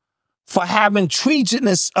trial for having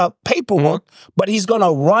treasonous paperwork, but he's going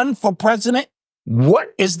to run for president.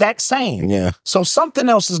 What is that saying? Yeah. So something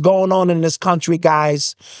else is going on in this country,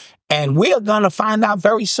 guys, and we're going to find out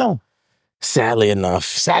very soon. Sadly enough.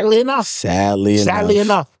 Sadly enough.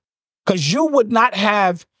 Because you would not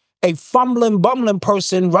have a fumbling, bumbling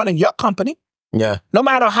person running your company. Yeah. No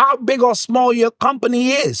matter how big or small your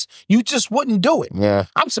company is, you just wouldn't do it. Yeah.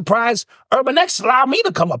 I'm surprised Urban X allowed me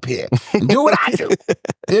to come up here and do what I do.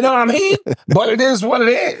 You know what I mean? But it is what it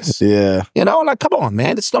is. Yeah. You know, like, come on,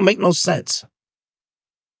 man. This don't make no sense.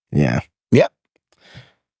 Yeah. Yep.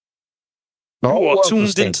 You are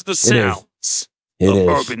tuned into the sounds of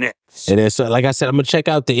Urban X. It is. So, like I said, I'm gonna check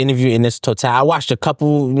out the interview in its totality. I watched a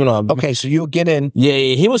couple, Okay, so you'll get in. Yeah,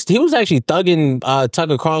 he was actually thugging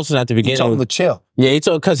Tucker Carlson at the beginning. He told him to chill. Yeah, he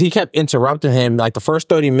told, because he kept interrupting him. Like the first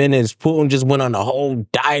 30 minutes, Putin just went on a whole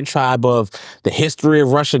diatribe of the history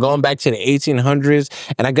of Russia going back to the 1800s.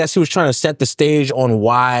 And I guess he was trying to set the stage on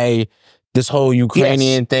why this whole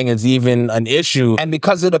Ukrainian thing is even an issue. And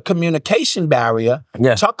because of the communication barrier,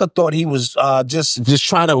 Tucker thought he was just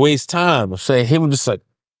trying to waste time. So he was just like,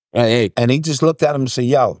 hey. And he just looked at him and said,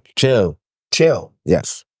 yo, chill.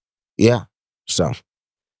 Yes. Yeah. So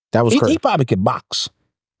that was crazy. He probably could box.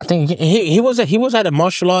 I think he was at a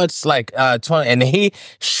martial arts 20, and he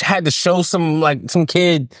had to show some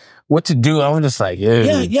kid what to do. I was just like,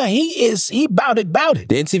 yeah, he bout it.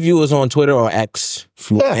 The interview was on Twitter or X,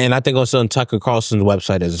 and I think also on Tucker Carlson's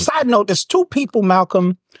website as well. Side note, there's two people,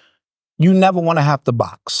 Malcolm, you never want to have to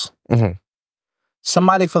box. Mm-hmm.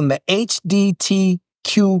 Somebody from the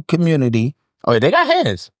HDTQ community. Oh, they got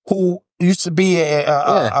hands. Who used to be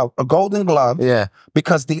a Golden Glove. Yeah.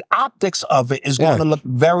 Because the optics of it is going to look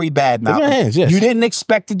very bad now. Hands, yes. You didn't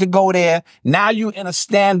expect it to go there. Now you in a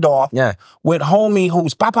standoff with homie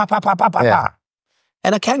who's pa.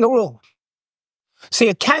 And a kangaroo. See,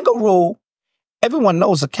 a kangaroo, everyone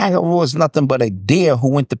knows a kangaroo is nothing but a deer who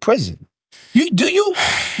went to prison. Dude,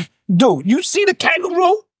 you see the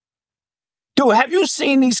kangaroo? Dude, have you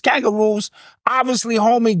seen these kangaroos? Obviously,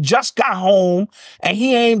 homie just got home and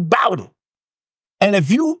he ain't bout it. And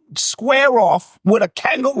if you square off with a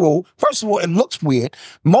kangaroo, first of all, it looks weird.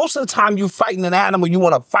 Most of the time you fighting an animal, you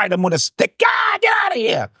want to fight him with a stick. God, get out of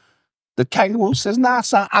here. The kangaroo says, nah,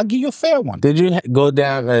 son, I'll give you a fair one. Did you go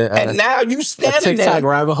down and now you standing there. TikTok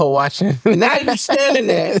rabbit hole watching? Now you standing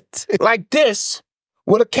there like this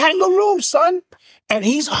with a kangaroo, son. And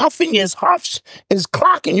he's huffing his huffs, is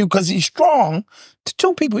clocking you because he's strong. The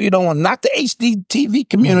two people you don't want, not the HDTV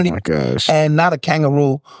community, oh my gosh, and not a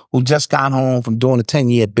kangaroo who just got home from doing a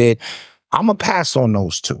 10-year bid. I'm going to pass on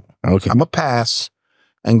those two. Okay. I'm going to pass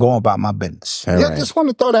and go about my business. Right. Just want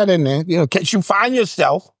to throw that in there. In case you find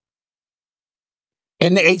yourself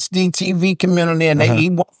in the HDTV community and they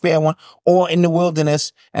eat one fair one, or in the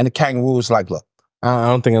wilderness and the kangaroo is like, look, I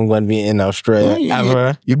don't think I'm going to be in Australia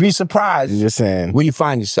ever. You'd be surprised. You're just saying. Where you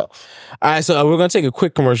find yourself. All right, so we're going to take a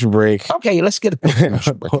quick commercial break. Okay, let's get a quick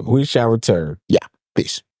commercial break. We shall return. Yeah,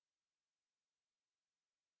 peace.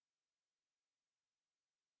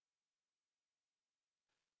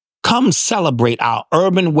 Come celebrate our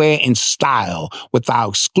urban wear and style with our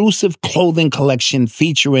exclusive clothing collection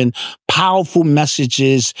featuring powerful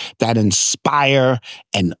messages that inspire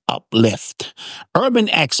and uplift. Urban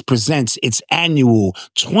X presents its annual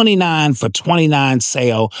 29 for 29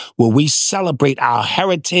 sale where we celebrate our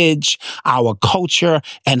heritage, our culture,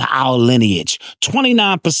 and our lineage.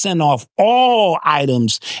 29% off all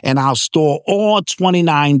items in our store, all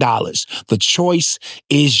 $29. The choice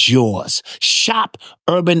is yours. Shop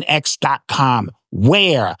urbanx.com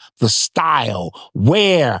wear the style,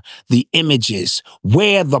 wear the images,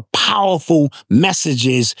 wear the powerful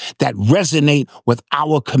messages that resonate with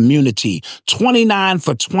our community. 29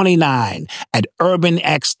 for 29 at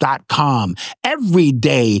urbanx.com. Every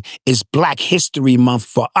day is Black History Month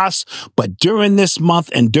for us, but during this month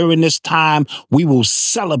and during this time, we will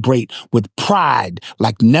celebrate with pride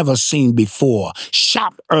like never seen before.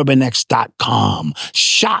 Shop urbanx.com.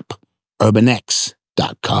 Shop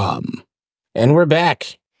urbanx.com. And we're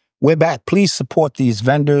back. We're back. Please support these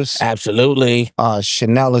vendors. Absolutely.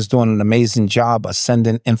 Chanel is doing an amazing job.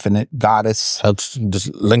 Ascending Infinite Goddess.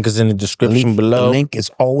 The link is in the description below. The link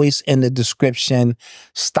is always in the description.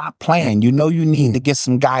 Stop playing. You know you need to get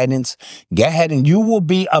some guidance. Get ahead and you will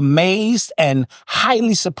be amazed and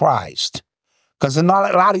highly surprised. Because a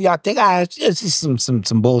lot of y'all think, it's just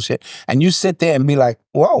some bullshit. And you sit there and be like,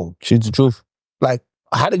 whoa. She's the truth. Like,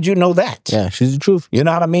 how did you know that? Yeah, she's the truth. You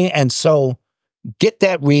know what I mean? And so get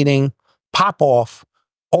that reading, pop off,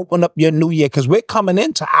 open up your new year, because we're coming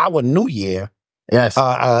into our new year. Yes.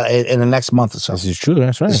 In the next month or so. This is true.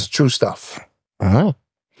 That's right. This is true stuff. Uh-huh.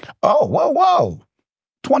 Oh, whoa.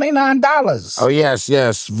 $29. Oh,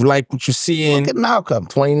 yes. Like what you see in Look at Malcolm.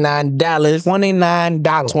 $29.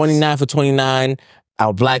 $29. 29 for 29.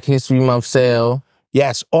 Our Black History Month sale.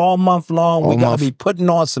 Yes, all month long. All We got month. to be putting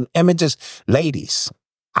on some images. Ladies,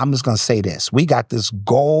 I'm just going to say this. We got this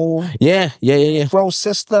gold Yeah. Pro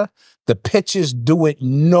sister. The pictures do it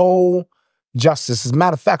no justice. As a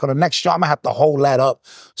matter of fact, on the next show, I'm going to have to hold that up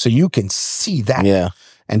so you can see that. Yeah.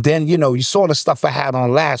 And then, you saw the stuff I had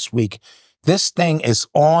on last week. This thing is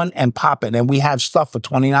on and popping, and we have stuff for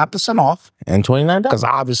 29% off. And $29. Because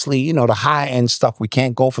obviously, the high-end stuff, we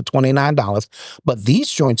can't go for $29. But these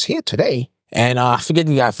joints here today. And I forget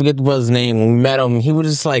the brother's name. When we met him, he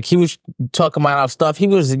was talking about our stuff. He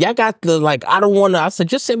was, y'all got the, I don't want to, I said,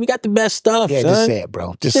 just say we got the best stuff, Yeah, son. just say it,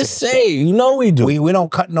 bro. Just say it. You know we do. We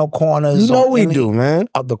don't cut no corners. You know on we any do, man.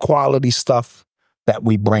 of the quality stuff that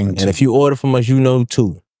we bring to And if you order from us, you know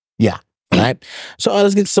too. Yeah. All right? So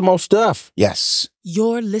let's get some more stuff. Yes.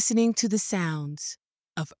 You're listening to the sounds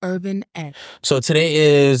of Urban X. So today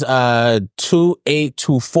is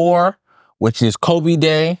 2824, which is Kobe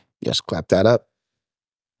Day. Yes, clap that up.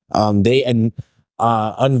 They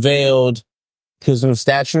unveiled his new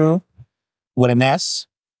statue With an S.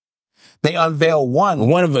 They unveiled one.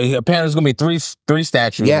 One of it, apparently there's going to be three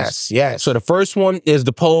statues. Yes. So the first one is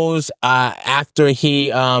the pose after he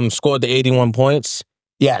scored the 81 points.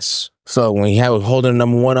 Yes. So when he was holding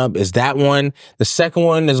number one up, is that one. The second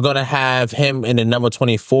one is going to have him in the number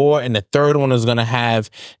 24, and the third one is going to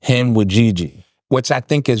have him with Gigi. Which I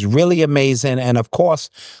think is really amazing. And of course,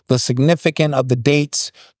 the significance of the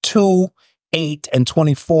dates 2, 8, and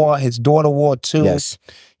 24. His daughter wore 2. Yes.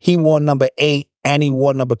 He wore number 8 and he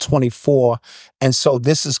wore number 24. And so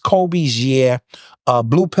this is Kobe's year.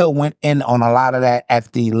 Blue Pill went in on a lot of that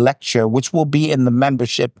at the lecture, which will be in the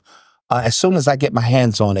membership as soon as I get my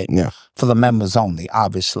hands on it. Yeah. For the members only,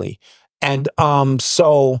 obviously. And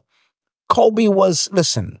so Kobe was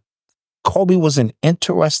an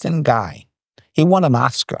interesting guy. He won an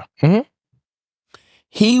Oscar. Mm-hmm.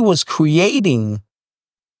 He was creating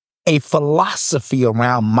a philosophy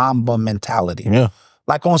around Mamba mentality. Yeah.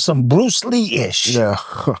 Like on some Bruce Lee-ish. Yeah.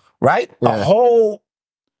 Right? Yeah. A whole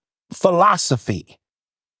philosophy.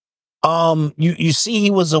 You see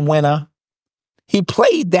he was a winner. He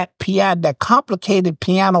played that complicated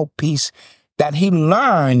piano piece that he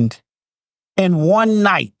learned in one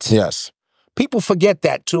night. Yes. People forget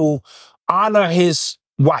that to honor his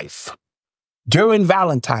wife during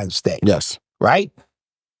Valentine's Day. Yes. Right?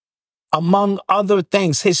 Among other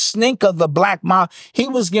things, his sneaker, the Black Mamba, he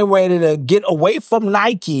was getting ready to get away from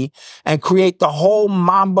Nike and create the whole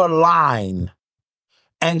Mamba line.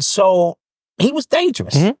 And so he was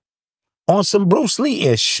dangerous. Mm-hmm. On some Bruce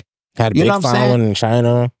Lee-ish. Had a You big know what I'm following saying? in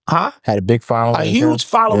China. Huh? Had a big following. A in huge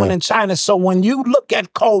China. following Yeah. in China. So when you look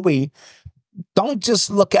at Kobe, don't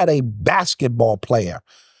just look at a basketball player.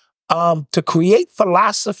 To create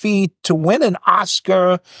philosophy, to win an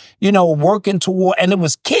Oscar, working toward, and it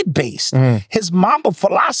was kid-based. Mhm. His Mamba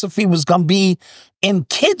philosophy was going to be in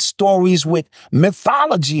kid stories with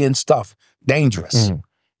mythology and stuff. Dangerous. Mhm.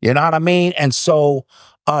 You know what I mean? And so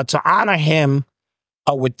to honor him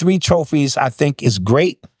with 3 trophies, I think is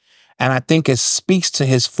great. And I think it speaks to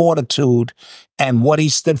his fortitude and what he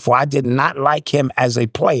stood for. I did not like him as a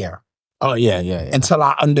player. Oh, yeah. Until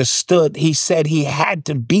I understood he said he had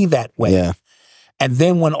to be that way. Yeah. And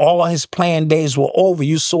then when all his playing days were over,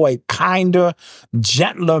 you saw a kinder,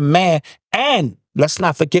 gentler man. And let's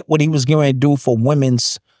not forget what he was going to do for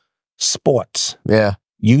women's sports, Yeah.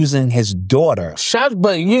 using his daughter.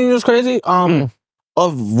 But you know what's crazy?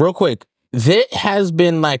 real quick, there has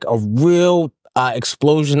been like a real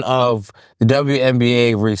explosion of the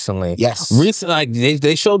WNBA recently. Yes. Recently, like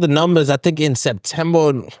they showed the numbers, I think in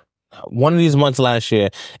September, one of these months last year,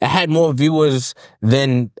 it had more viewers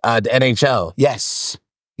than the NHL. Yes.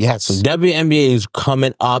 So WNBA is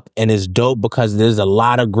coming up and it's dope because there's a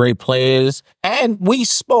lot of great players. And we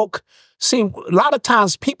spoke. See, a lot of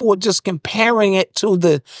times people were just comparing it to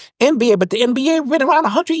the NBA, but the NBA been around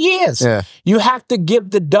 100 years. Yeah. You have to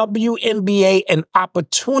give the WNBA an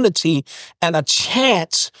opportunity and a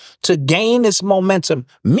chance to gain this momentum.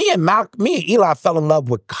 Me and Eli fell in love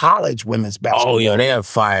with college women's basketball. Oh, yeah, they are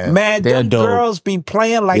fire. Man, they're them dope. girls be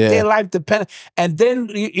playing like their life depended. And then,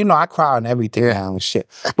 you know, I cry on everything now and shit.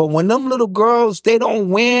 But when them little girls, they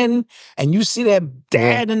don't win, and you see their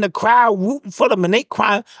dad in the crowd rooting for them and they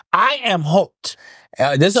crying, I am hooked.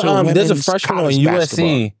 There's a freshman on USC.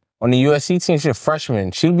 basketball. On the USC team, she's a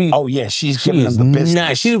freshman. She'll be. Oh yeah, she's giving them the business.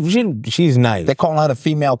 Nice. She's nice. They call her the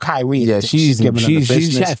female Kyrie. Yeah, she's giving them the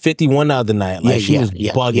business. She had 51 the other night. Like she was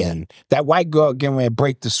bugging. Yeah. That white girl getting ready to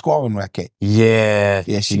break the scoring record. Yeah,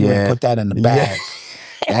 she gonna put that in the bag.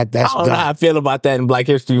 That's I don't know how I feel about that in Black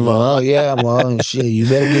History Month. Oh yeah, well shit, you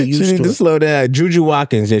better get used to it. She need to slow down. Juju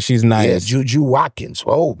Watkins, yeah, she's nice. Yeah, Juju Watkins.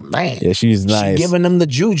 Oh man, yeah, she's nice. She giving them the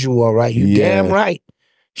juju, all right. You damn right.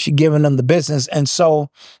 She giving them the business, and so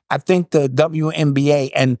I think the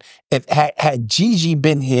WNBA, and if had Gigi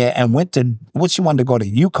been here and went to what she wanted to go to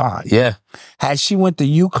UConn, had she went to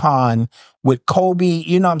UConn with Kobe,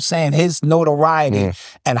 you know what I'm saying, his notoriety,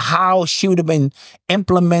 and how she would have been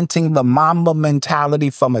implementing the Mamba mentality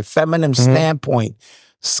from a feminine standpoint,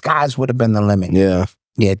 skies would have been the limit.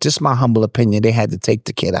 Yeah, just my humble opinion. They had to take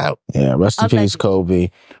the kid out. Yeah, rest in peace, Kobe.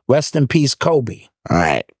 Rest in peace, Kobe. All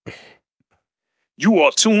right. You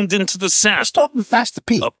are tuned into the sound. Let's talk with Master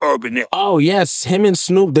P. Of Urban X. Oh, yes. Him and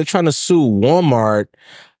Snoop, they're trying to sue Walmart,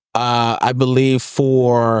 I believe,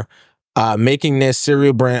 for making their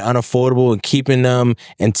cereal brand unaffordable and keeping them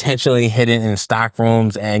intentionally hidden in stock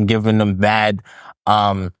rooms and giving them bad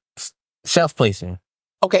shelf placing.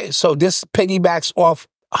 Okay, so this piggybacks off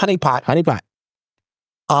Honey Pot.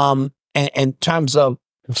 And in terms of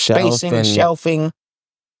spacing, shelving.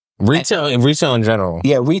 Retail in general.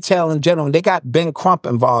 Yeah, retail in general. They got Ben Crump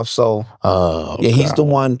involved, so he's the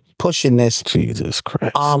one pushing this. Jesus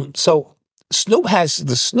Christ. So Snoop has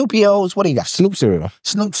the Snoopy-O's. What do you got? Snoop cereal.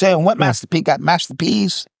 Snoop cereal. What Master P got? Master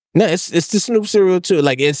P's? No, it's the Snoop cereal too.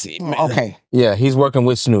 Like it's okay. Yeah, he's working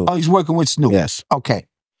with Snoop. Oh, he's working with Snoop. Yes. Okay.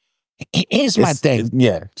 Here's my thing.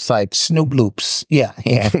 It's like Snoop Loops. Yeah.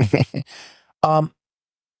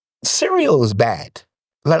 Cereal is bad.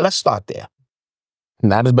 Let's start there.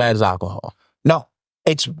 Not as bad as alcohol. No,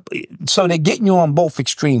 so they're getting you on both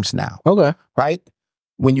extremes now. Okay. Right?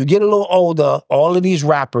 When you get a little older, all of these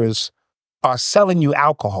rappers are selling you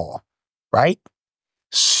alcohol, right?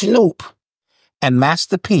 Snoop and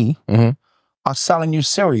Master P are selling you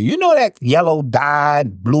cereal. You know that yellow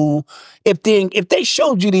dyed, blue. If they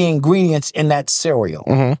showed you the ingredients in that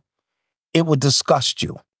cereal, it would disgust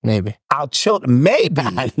you. Maybe. Our children, maybe.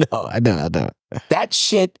 I know. That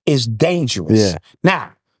shit is dangerous. Yeah.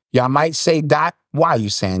 Now, y'all might say, Doc, why are you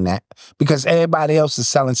saying that? Because everybody else is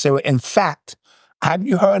selling cereal. In fact, have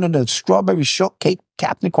you heard of the strawberry shortcake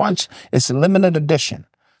Captain Crunch? It's a limited edition.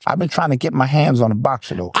 I've been trying to get my hands on a box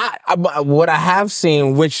of those. What I have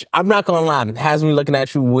seen, which I'm not gonna lie, has me looking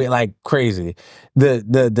at you like crazy.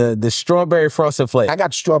 The strawberry frosted flakes. I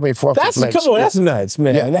got strawberry frosted flakes. Come on, that's nuts,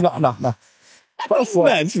 man. Yeah, no. First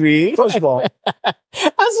of all,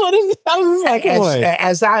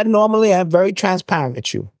 as I normally am very transparent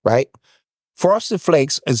with you, right? Frosted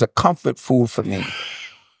Flakes is a comfort food for me.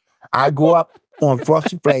 I grew up on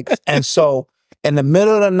Frosted Flakes, and so in the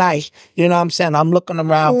middle of the night, you know what I'm saying, I'm looking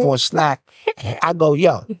around for a snack. I go,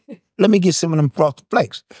 yo, let me get some of them Frosted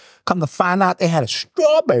Flakes. Come to find out they had a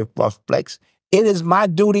strawberry Frosted Flakes. It is my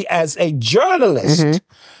duty as a journalist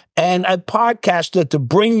and a podcaster to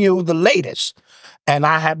bring you the latest. And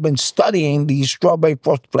I have been studying these strawberry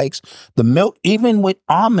frosted flakes, the milk, even with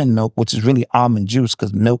almond milk, which is really almond juice,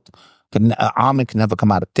 because almond can never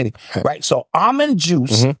come out of titty, right? So almond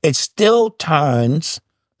juice, it still turns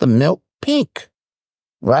the milk pink,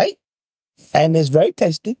 right? And it's very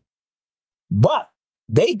tasty. But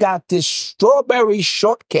they got this strawberry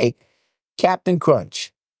shortcake Captain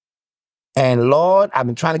Crunch. And Lord, I've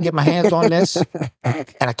been trying to get my hands on this, and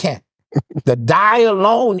I can't. The dye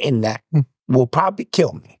alone in that will probably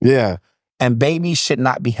kill me. Yeah. And babies should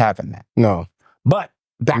not be having that. No. But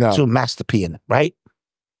back to Master P in it, right?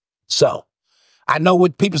 So, I know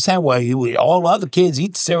what people saying, well, all other kids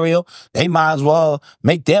eat cereal. They might as well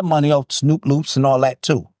make their money off Snoop Loops and all that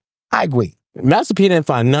too. I agree. Master P didn't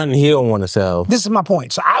find nothing he don't want to sell. This is my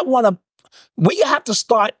point. So we have to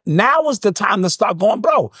start, now is the time to start going,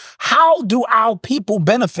 bro, how do our people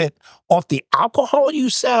benefit off the alcohol you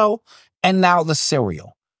sell and now the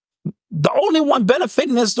cereal? The only one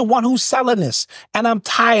benefiting is the one who's selling this. And I'm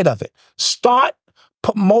tired of it. Start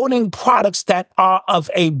promoting products that are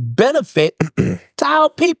of a benefit to our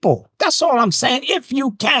people. That's all I'm saying, if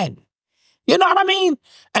you can. You know what I mean?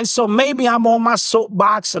 And so maybe I'm on my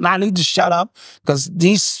soapbox and I need to shut up because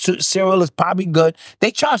these cereal is probably good.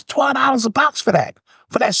 They charge $12 a box for that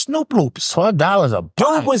Snoop Loops. $12 a box.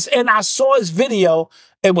 Dude was in, I saw his video.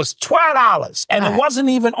 It was $12 and it wasn't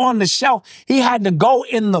even on the shelf. He had to go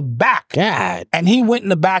in the back. God. And he went in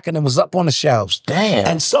the back and it was up on the shelves. Damn.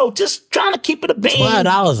 And so just trying to keep it a bean.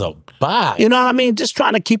 $12 a box. You know what I mean? Just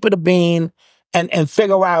trying to keep it a bean and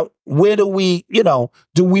figure out where do we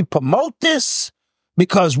promote this?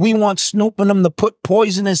 Because we want Snoop and them to put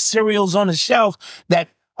poisonous cereals on the shelf that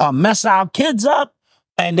mess our kids up,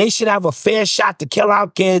 and they should have a fair shot to kill our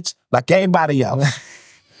kids like everybody else.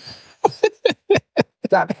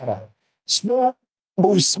 Snoop,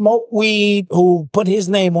 who smoked weed, who put his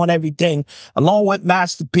name on everything, along with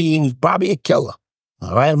Master P, who's probably a killer.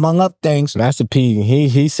 All right, among other things. Master P,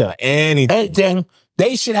 he sell anything.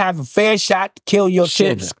 They should have a fair shot to kill your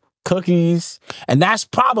children. Cookies. And that's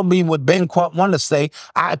probably what Ben Quart wanted to say.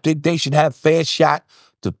 I think they should have fair shot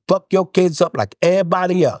to fuck your kids up like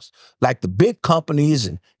everybody else. Like the big companies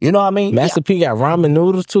and, you know what I mean? Master P got ramen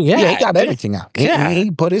noodles too? Yeah, he got everything out. He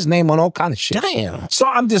put his name on all kind of shit. Damn. So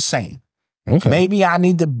I'm just saying, okay, maybe I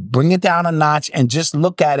need to bring it down a notch and just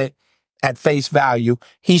look at it at face value.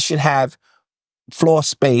 He should have floor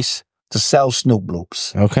space to sell Snoop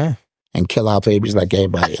Loops. Okay. And kill our babies like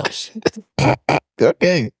everybody else.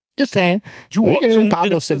 Okay. Just saying.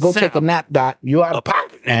 Pablo said, go take a nap, Doc. You out of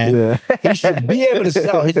pocket, man. Yeah. He should be able to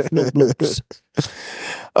sell his Snoop Loops.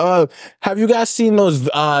 Have you guys seen those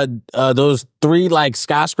 3 like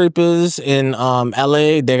skyscrapers in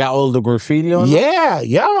LA? They got all the graffiti on them? Yeah,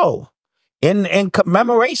 yo. In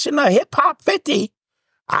commemoration of Hip Hop 50,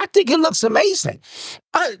 I think it looks amazing.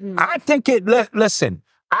 I think listen,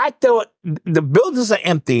 I thought the buildings are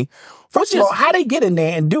empty. First of all, how they get in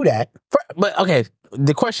there and do that? But okay,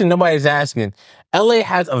 the question nobody's asking, LA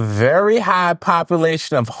has a very high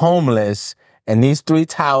population of homeless and these 3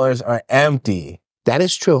 towers are empty. That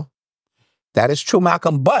is true. That is true,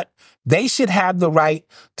 Malcolm. But they should have the right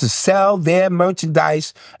to sell their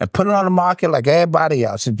merchandise and put it on the market like everybody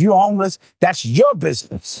else. If you're homeless, that's your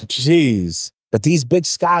business. Jeez. But these big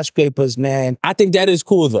skyscrapers, man. I think that is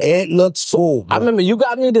cool, though. It looks cool. I remember you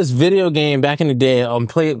got me this video game back in the day on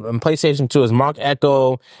PlayStation 2. It was Mark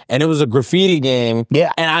Echo, and it was a graffiti game.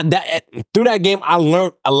 Yeah. And through that game, I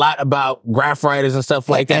learned a lot about graph writers and stuff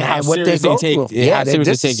like that. And how what they serious go take. through. Yeah,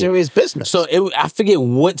 this is serious business. So I forget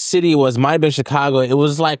what city it was. Might have been Chicago. It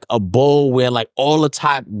was like a bowl where like all the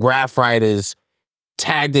top graph writers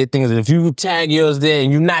tag their things. And if you tag yours there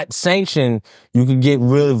and you're not sanctioned, you can get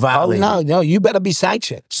really violent. Oh, no, you better be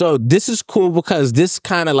sanctioned. So this is cool because this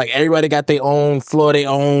kind of like everybody got their own floor, their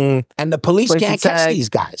own. And the police can't catch these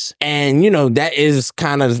guys. And, that is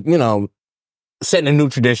kind of, setting a new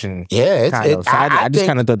tradition. Yeah. I just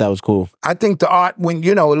kind of thought that was cool. I think the art, when,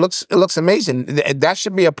 it looks amazing. That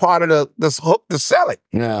should be a part of this hook to sell it.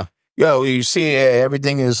 Yeah. Yo, you see,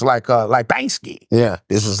 everything is like Banksy. Yeah.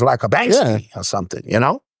 This is like a Banksy or something,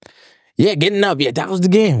 Yeah, Getting Up. Yeah, that was the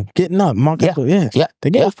game. Getting Up. Mark Echo. Yeah. The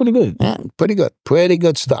game was pretty good. Yeah, pretty good. Pretty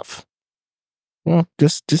good stuff. Well,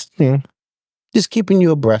 just keeping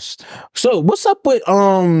you abreast. So, what's up with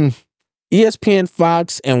ESPN,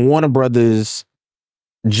 Fox, and Warner Brothers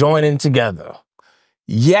joining together?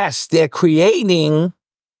 Yes, they're creating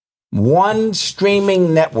one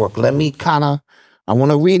streaming network. I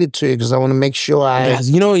want to read it to you because I want to make sure Guys,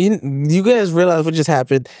 you guys realize what just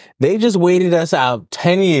happened? They just waited us out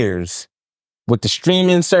 10 years with the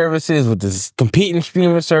streaming services, with the competing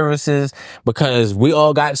streaming services, because we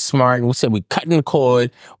all got smart and we said we're cutting the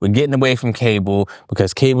cord, we're getting away from cable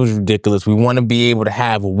because cable is ridiculous. We want to be able to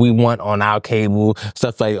have what we want on our cable,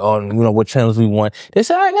 stuff like on, what channels we want. They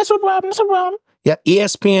said, all right, that's no problem. Yeah,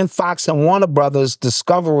 ESPN, Fox, and Warner Brothers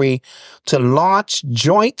Discovery to launch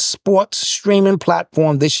joint sports streaming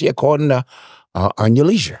platform this year, according to Earn Your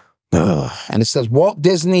Leisure. And it says Walt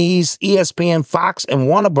Disney's ESPN, Fox, and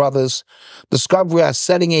Warner Brothers Discovery are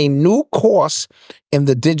setting a new course in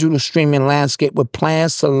the digital streaming landscape with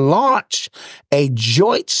plans to launch a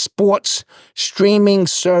joint sports streaming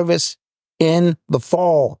service in the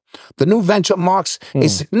fall. The new venture marks a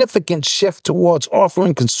significant shift towards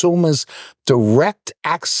offering consumers direct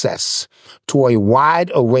access to a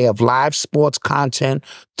wide array of live sports content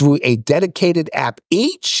through a dedicated app.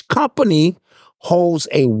 Each company holds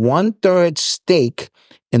a 1/3 stake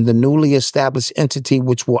in the newly established entity,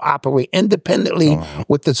 which will operate independently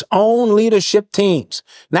with its own leadership teams.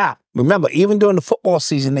 Now, remember, even during the football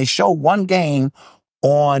season, they show one game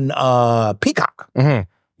on Peacock.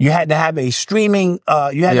 You had to have a streaming,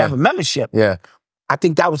 you had to have a membership. Yeah. I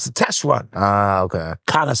think that was the test run. Okay.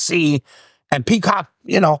 Kind of see, and Peacock,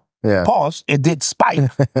 pause, it did spike,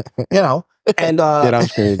 and Yeah, that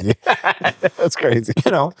was crazy. That's crazy.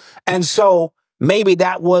 And so maybe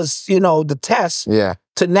that was, the test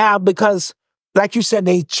to now, because like you said,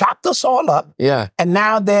 they chopped us all up. Yeah. And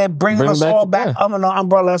now they're bringing us all back under the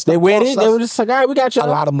umbrella. They waited. They were just like, all right, we got you. A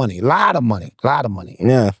lot of money.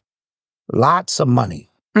 Yeah. Lots of money.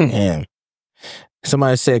 Yeah.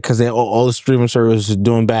 Somebody said because all the streaming services are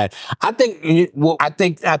doing bad. I think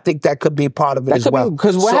that could be part of it as well.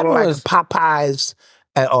 Because what happened was Popeyes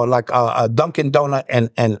or like Dunkin' Donut and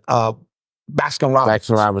Baskin Robbins.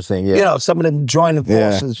 Baskin Robbins thing, yeah. Some of them joining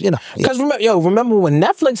forces. Because remember when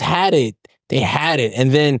Netflix had it, they had it,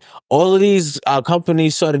 and then all of these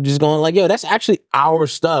companies started just going like, "Yo, that's actually our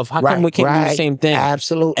stuff. How come we can't do the same thing?"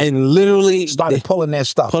 Absolutely, and literally started pulling their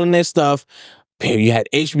stuff. You had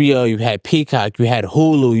HBO, you had Peacock, you had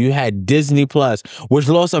Hulu, you had Disney Plus, which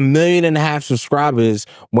lost 1.5 million subscribers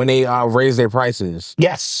when they raised their prices.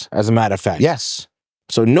 Yes, as a matter of fact. Yes.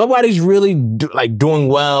 So nobody's really doing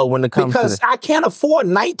well when it comes because I can't afford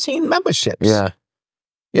 19 memberships. Yeah.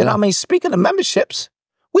 You know what I mean? Speaking of memberships,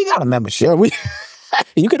 we got a membership. Yeah,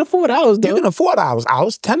 you can afford ours, though. You can afford ours.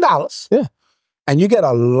 Ours, $10. Yeah. And you get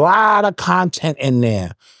a lot of content in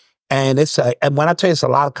there. And and when I tell you it's a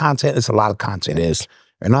lot of content, it's a lot of content. It is.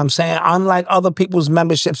 You know what I'm saying? Unlike other people's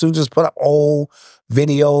memberships who just put up old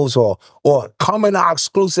videos or come in our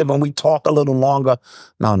exclusive and we talk a little longer.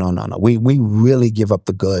 No. We really give up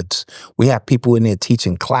the goods. We have people in there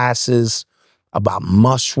teaching classes about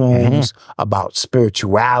mushrooms, about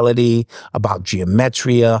spirituality, about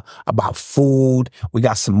geometria, about food. We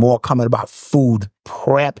got some more coming about food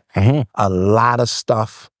prep. A lot of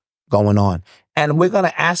stuff going on. And we're going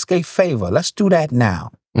to ask a favor. Let's do that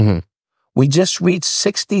now. We just reached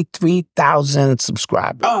 63,000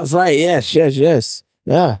 subscribers. Oh, that's right. Yes.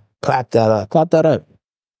 Yeah. Clap that up.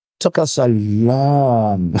 Took us a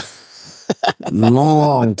long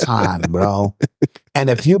time, bro. And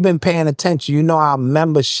if you've been paying attention, you know our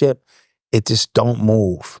membership, it just don't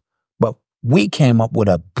move. But we came up with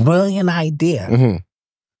a brilliant idea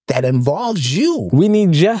that involves you. We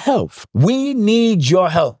need your help.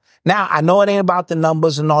 Now, I know it ain't about the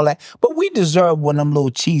numbers and all that, but we deserve one of them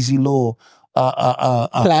little cheesy little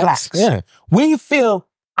plaques. Yeah. We feel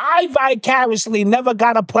I vicariously never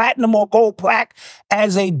got a platinum or gold plaque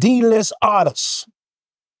as a D-list artist.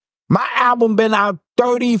 My album been out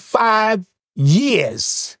 35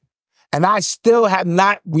 years, and I still have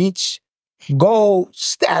not reached gold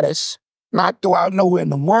status, not throughout nowhere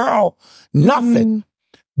in the world, nothing.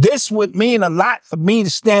 This would mean a lot for me to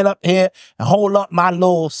stand up here and hold up my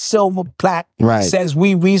little silver plaque. Right. Says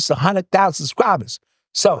we reached 100,000 subscribers.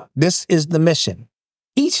 So this is the mission.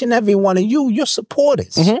 Each and every one of you, your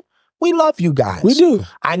supporters. We love you guys. We do.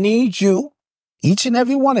 I need you, each and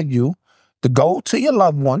every one of you, to go to your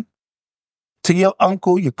loved one, to your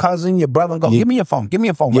uncle, your cousin, your brother, and go, give me your phone.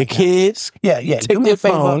 Your kids. Yeah. Take Do me a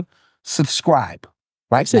favor. phone. Subscribe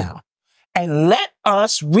right now. And let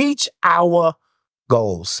us reach our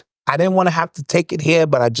goals. I didn't want to have to take it here,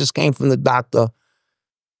 but I just came from the doctor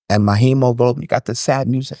and my hemoglobin, you got the sad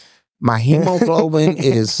music. My hemoglobin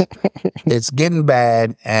it's getting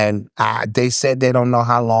bad, and they said they don't know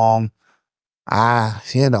how long. I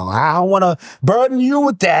don't want to burden you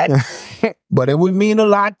with that, but it would mean a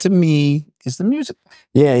lot to me. It's the music.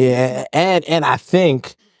 Yeah. And I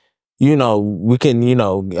think, we can,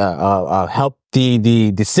 help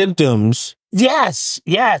the symptoms. Yes.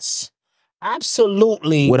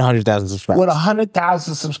 Absolutely. With 100,000 subscribers. With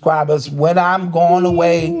 100,000 subscribers, when I'm going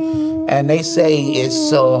away and they say it's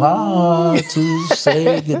so hard to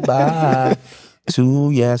say goodbye to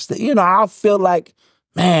yesterday, I'll feel like,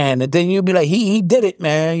 man, and then you'll be like, he did it,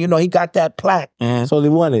 man. He got that plaque, man. That's all he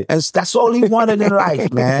wanted. And that's all he wanted in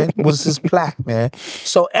life, man, was his plaque, man.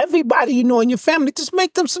 So everybody in your family, just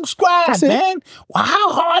make them subscribe, man. Well,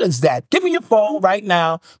 how hard is that? Give me your phone right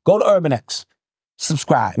now. Go to Urban X.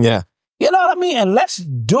 Subscribe. Yeah. You know what I mean? And let's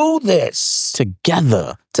do this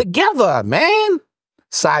together, man.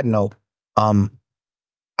 Side note, I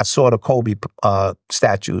saw the Kobe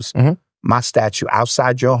statues. My statue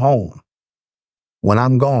outside your home when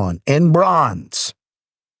I'm gone, in bronze.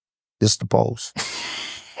 This the pose.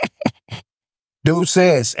 Dude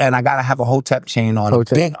says, and I gotta have a Hotep chain on, a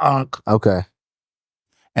big unk. Okay.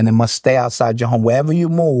 And it must stay outside your home. Wherever you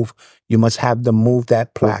move, you must have them move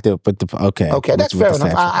that plaque. Okay. Okay, that's fair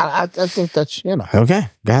enough. I think that's, Okay,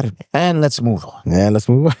 got it. And let's move on. Yeah, let's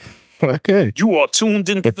move on. Okay. You are tuned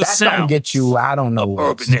into If the that sound. don't get you, I don't know.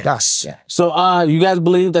 Urban X. Yeah. So, you guys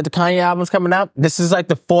believe that the Kanye album's coming out? This is like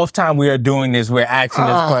the 4th time we are doing this. We're asking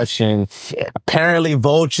this question. Shit. Apparently,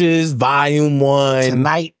 Vultures Volume 1.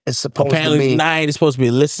 Tonight is supposed Apparently to be. tonight is supposed to be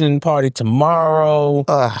a listening party tomorrow.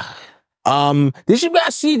 Did you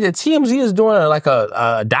guys see that TMZ is doing like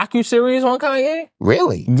a docu-series on Kanye?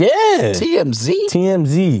 Really? Yeah. TMZ?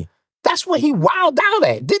 TMZ. That's what he wilded out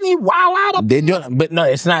at. Didn't he wild out up? They do, but no,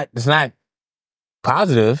 it's not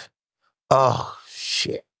positive. Oh,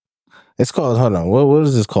 shit. It's called, hold on, what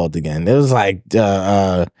is this called again? It was like,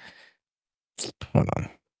 hold on.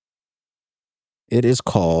 It is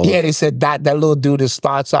called. Yeah, they said that little dude that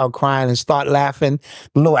starts out crying and start laughing,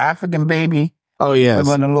 the little African baby. Oh, yes.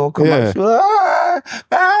 When the little commercial.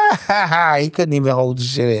 He couldn't even hold the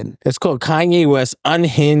shit in. It's called Kanye West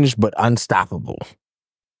Unhinged but Unstoppable.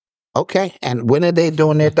 Okay, and when are they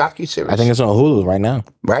doing their docuseries? I think it's on Hulu right now.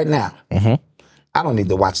 Right now. Mm-hmm. I don't need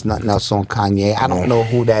to watch nothing else on Kanye. I don't know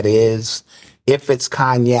who that is. If it's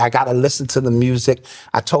Kanye, I got to listen to the music.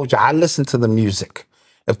 I told you, I listen to the music.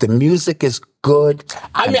 If the music is good,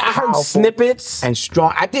 I mean, I heard snippets and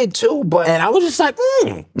strong. I did too, but and I was just like,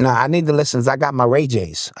 Nah, I need to listen. I got my Ray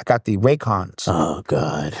J's. I got the Raycons. Oh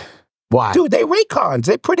God, why? Dude, they Raycons.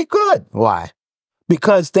 They're pretty good. Why?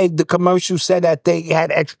 Because the commercial said that they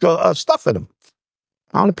had extra stuff in them.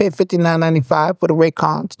 I only paid $59.95 for the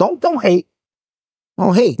Raycons. Don't hate.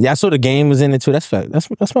 Don't hate. Yeah, I saw the game was in it too. That's fact. That's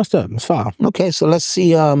messed up. It's foul. Okay, so let's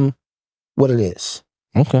see what it is.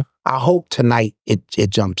 Okay. I hope tonight it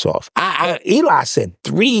jumps off. Eli said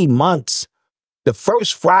 3 months. The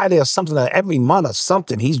first Friday or something, every month or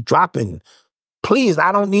something, he's dropping. Please,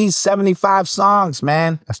 I don't need 75 songs,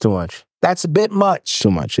 man. That's too much. That's a bit much.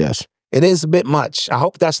 Too much, yes. It is a bit much. I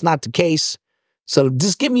hope that's not the case. So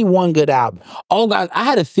just give me one good album. Oh, guys, I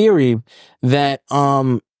had a theory that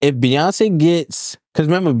if Beyonce gets, because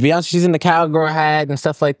remember, Beyonce, she's in the cowgirl hat and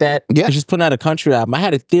stuff like that. Yeah. She's putting out a country album. I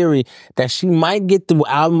had a theory that she might get the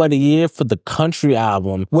album of the year for the country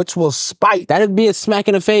album. Which will spite. That'd be a smack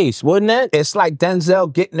in the face, wouldn't it? It's like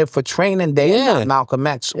Denzel getting it for Training Day, Yeah. not Malcolm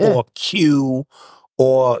X Yeah. or Q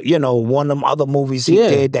or, one of them other movies he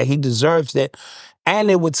did that he deserves it.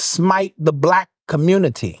 And it would smite the black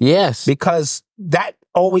community. Yes. Because that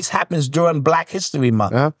always happens during Black History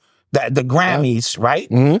Month. Yeah. The Grammys, right?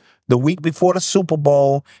 Mm-hmm. The week before the Super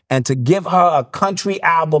Bowl, and to give her a country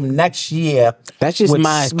album next year. That's just would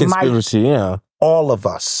my smite conspiracy, yeah. all of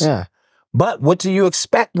us. Yeah. But what do you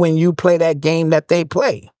expect when you play that game that they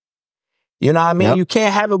play? You know what I mean? Yep. You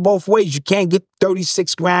can't have it both ways. You can't get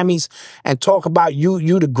 36 Grammys and talk about you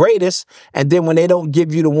the greatest, and then when they don't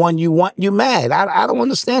give you the one you want, you mad. I don't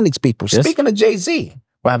understand these people. Yes. Speaking of Jay-Z.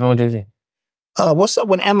 What happened with Jay-Z? What's up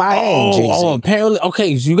with MIA and Jay-Z? Oh, apparently,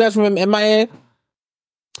 okay, so you guys remember MIA?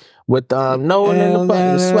 With no one in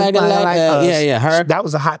the swagger like yeah, her. That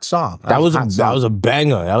was a hot song. That was a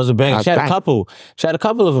banger. That was a banger. She had a couple. She had a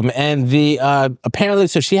couple of them, and the apparently,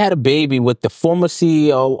 so she had a baby with the former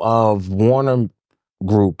CEO of Warner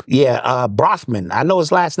Group. Yeah, Brothman. I know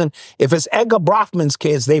his last name. If it's Edgar Brothman's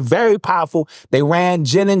kids, they very powerful. They ran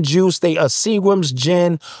Gin and Juice. They Seagram's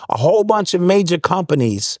Gin, a whole bunch of major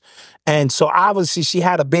companies, and so obviously she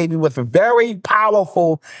had a baby with a very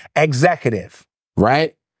powerful executive.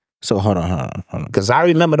 Right. So hold on. Because I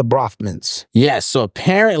remember the Brothmans. Yes. So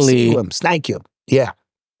apparently, Seagram's, thank you. Yeah.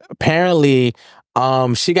 Apparently,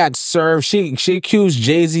 she got served. She accused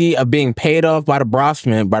Jay-Z of being paid off by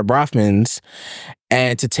Brothmans,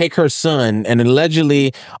 and to take her son. And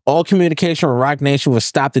allegedly, all communication with Roc Nation was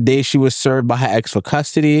stopped the day she was served by her ex for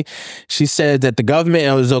custody. She said that the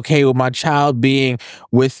government was okay with my child being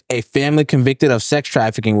with a family convicted of sex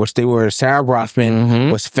trafficking, which they were. Sarah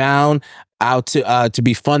Brothman was found out to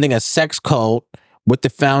be funding a sex cult with the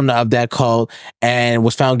founder of that cult, and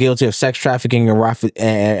was found guilty of sex trafficking and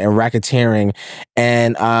racketeering.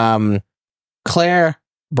 And Claire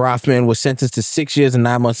Brothman was sentenced to 6 years and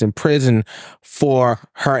 9 months in prison for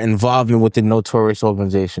her involvement with the notorious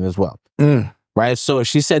organization as well. Right? So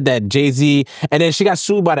she said that Jay-Z, and then she got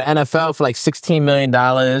sued by the NFL for like $16 million.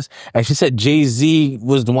 And she said Jay-Z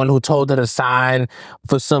was the one who told her to sign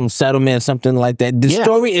for some settlement, something like that. The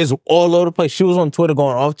story is all over the place. She was on Twitter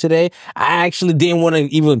going off today. I actually didn't want to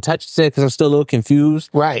even touch it because I'm still a little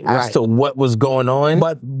confused as to what was going on.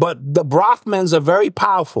 But the Brothmans are very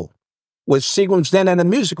powerful. with Seagram's Den and the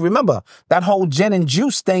music. Remember, that whole gin and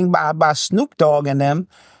juice thing by Snoop Dogg and them,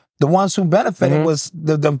 the ones who benefited was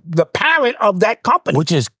the parent of that company.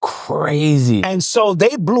 Which is crazy. And so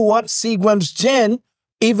they blew up Seagram's Gin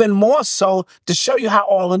even more so to show you how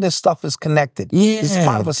all of this stuff is connected. Yeah. It's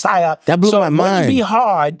part of a psyop. That blew my It mind. wouldn't be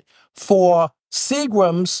hard for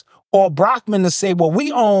Seagram's or Brockman to say, well,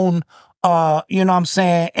 we own, you know what I'm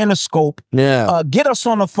saying, Interscope. Yeah. Get us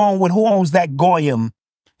on the phone with who owns that Goyim.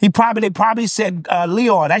 They probably said,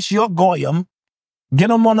 Leo, that's your Goyim. Get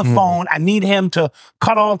him on the phone. I need him to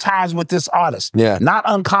cut all ties with this artist. Yeah. Not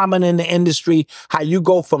uncommon in the industry how you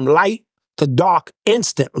go from light to dark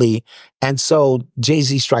instantly. And so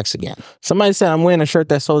Jay-Z strikes again. Somebody said I'm wearing a shirt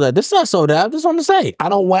that sold out. This is not sold out. I just want to say. I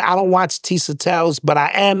don't watch Tisa Tells, but I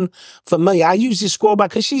am familiar. I usually scroll by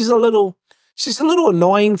because she's a little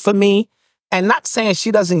annoying for me. And not saying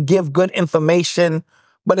she doesn't give good information,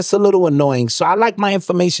 but it's a little annoying. So I like my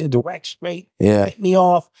information direct, straight. Yeah. Hit me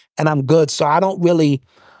off, and I'm good. So I don't really,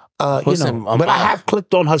 Listen, but I have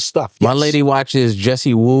clicked on her stuff. My yes. lady watches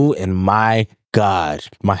Jessie Wu, and my God,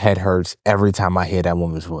 my head hurts every time I hear that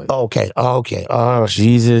woman's voice. Okay.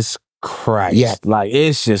 Jesus Christ. Yeah. Like,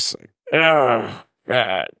 it's just, God.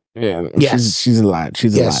 Yeah. Yes. She's a lot.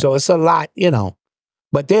 She's a lot. So it's a lot,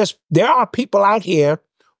 But there are people out here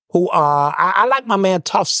who are, I like my man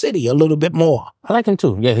Tough City a little bit more. I like him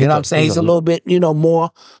too. Yeah. You know what I'm saying? He's a little bit,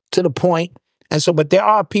 more to the point. And so, but there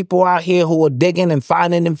are people out here who are digging and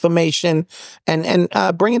finding information and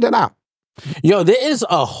bringing it out. Yo, there is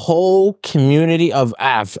a whole community of,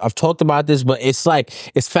 I've talked about this, but it's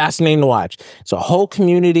fascinating to watch. It's a whole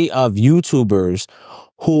community of YouTubers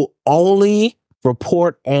who only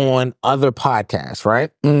report on other podcasts, right?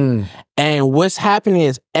 And what's happening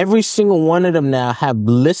is every single one of them now have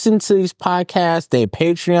listened to these podcasts, their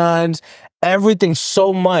Patreons, everything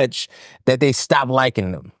so much that they stop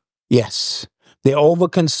liking them. Yes. They're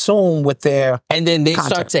overconsumed with their And then they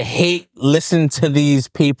content. start to listen to these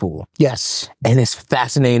people. Yes. And it's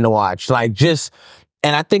fascinating to watch.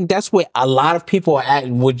 And I think that's where a lot of people are at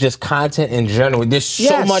with just content in general. There's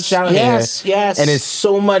so much out here. Yes. And it's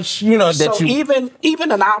so much, even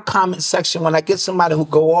in our comment section, when I get somebody who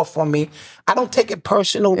go off on me, I don't take it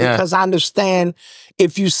personal because I understand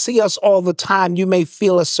if you see us all the time, you may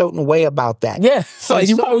feel a certain way about that. Yeah. So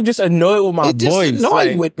you probably just annoyed with my voice. Just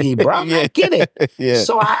annoyed with me, bro. I get it. Yeah.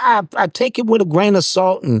 So I take it with a grain of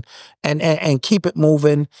salt and keep it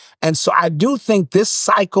moving. And so I do think this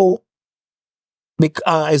cycle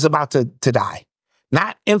is about to die.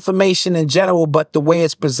 Not information in general, but the way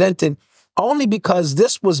it's presented, only because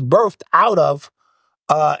this was birthed out of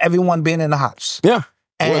everyone being in the house. Yeah.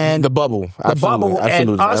 And the bubble. Absolutely.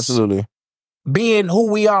 And us Absolutely. being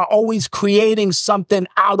who we are, always creating something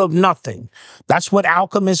out of nothing. That's what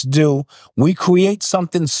alchemists do. We create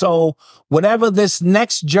something. So whatever this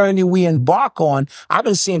next journey we embark on, I've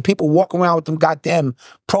been seeing people walk around with them goddamn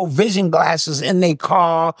provision glasses in their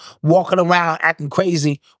car, walking around acting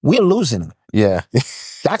crazy. We're losing them. Yeah.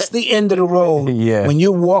 That's the end of the road. Yeah. When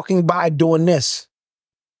you're walking by doing this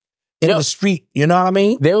in the street, you know what I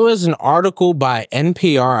mean? There was an article by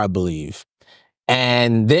NPR, I believe.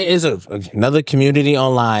 And there is another community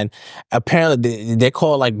online. Apparently, they're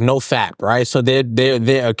called NoFap, right? So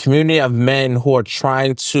they're a community of men who are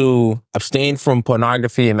trying to abstain from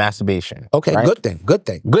pornography and masturbation. Okay, right? Good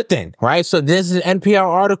thing, right? So there's an NPR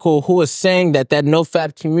article who is saying that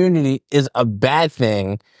NoFap community is a bad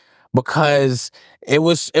thing because it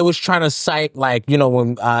was trying to cite Reddit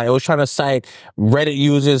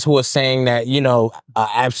users who are saying that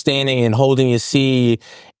abstaining and holding your seed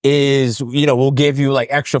is will give you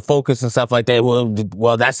extra focus and stuff like that.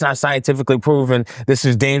 Well, that's not scientifically proven. This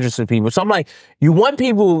is dangerous for people. So I'm like, you want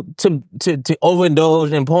people to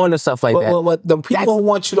overindulge in porn and stuff like that. Well, the people who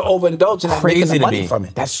want you to overindulge and making the money from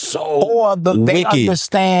it. That's so or they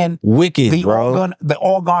understand the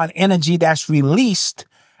organ energy that's released.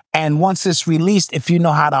 And once it's released, if you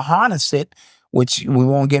know how to harness it, which we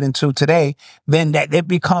won't get into today, then that it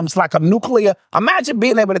becomes like a nuclear. Imagine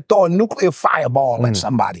being able to throw a nuclear fireball at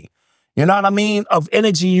somebody. You know what I mean? Of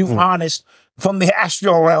energy you've harnessed from the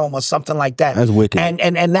astral realm or something like that. That's wicked.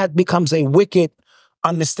 And that becomes a wicked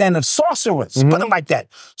understanding of sorcerers. Put it like that.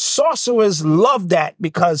 Sorcerers love that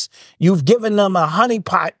because you've given them a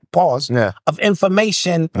honeypot of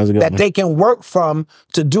information that they can work from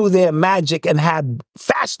to do their magic and have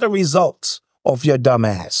faster results of your dumb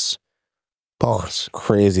ass. Pause.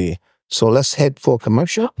 Crazy. So let's head for a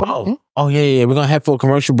commercial. Oh yeah. We're gonna head for a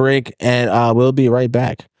commercial break, and we'll be right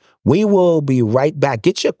back. We will be right back.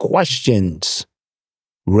 Get your questions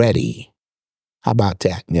ready. How about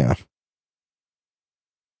that? Yeah.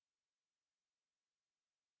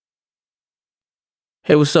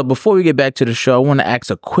 Hey, what's up? Before we get back to the show, I want to ask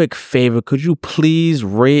a quick favor. Could you please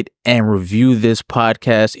rate and review this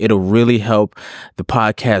podcast? It'll really help the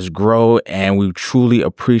podcast grow, and we truly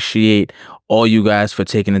appreciate all you guys for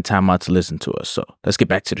taking the time out to listen to us. So let's get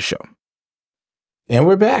back to the show. And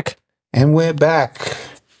we're back.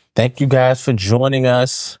 Thank you guys for joining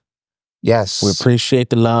us. Yes. We appreciate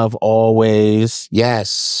the love always.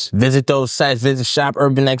 Yes. Visit those sites. Visit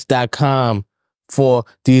shopurbanx.com for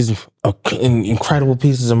these incredible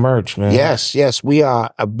pieces of merch, man. Yes. We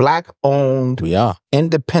are a Black-owned, We are.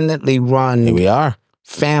 independently run Yeah, we are.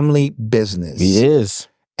 family business. He is.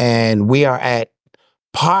 And we are at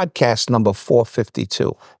podcast number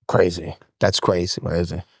 452. Crazy. That's crazy.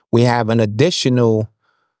 Crazy. We have an additional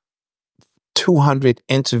 200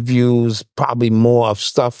 interviews, probably more of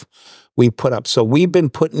stuff we put up. So we've been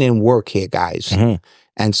putting in work here, guys. Mhm.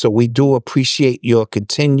 And so we do appreciate your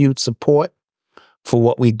continued support for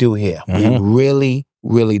what we do here. We really,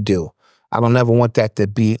 really do. I don't ever want that to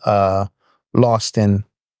be lost in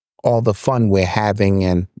all the fun we're having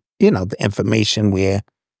and, the information we're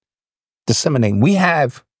disseminating. We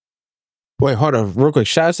have Wait, hold on, real quick.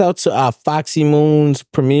 Shouts out to Foxy Moon's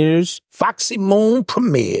premieres. Foxy Moon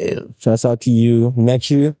premiere. Shouts out to you. Met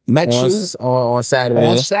you on Saturday.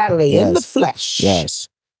 On Saturday in Yes. the flesh. Yes.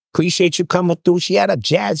 Appreciate you coming through. She had a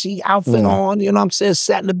jazzy outfit on, you know what I'm saying?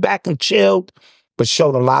 Sat in the back and chilled, but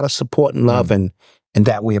showed a lot of support and love, and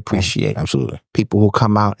that we appreciate. Absolutely. People who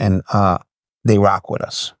come out and they rock with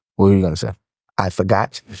us. What were you going to say? I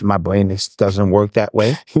forgot. My brain doesn't work that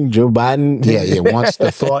way. Joe Biden? Yeah. Once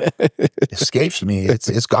the thought escapes me,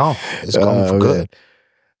 it's gone. It's gone for good.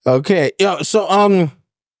 Okay. Yo, so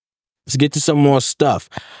let's get to some more stuff.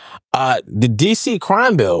 The DC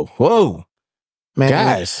crime bill. Whoa. Man,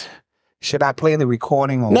 Guys. should I play the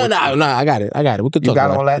recording? Or No, I got it. We could talk got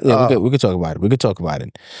about all it. that? Yeah, we could talk about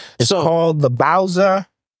it. It's So, called the Bowser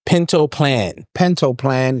Pinto Plan. Pinto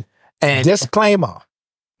Plan. And Disclaimer.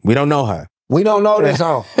 we don't know her. We don't know this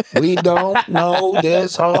hoe. We don't know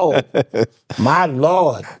this hoe. My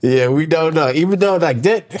Lord. Yeah, we don't know. Even though,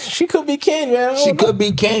 she could be Ken, man. She could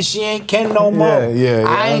be Ken. She ain't Ken no more. Yeah.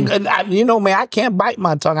 Man, I can't bite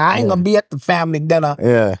my tongue. I ain't gonna be at the family dinner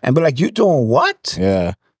and be like, you doing what?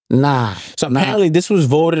 Yeah. Nah. So apparently this was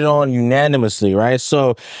voted on unanimously, right?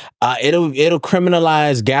 So it'll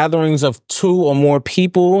criminalize gatherings of 2 or more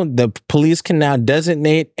people. The police can now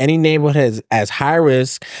designate any neighborhood as high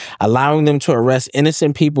risk, allowing them to arrest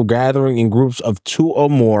innocent people gathering in groups of 2 or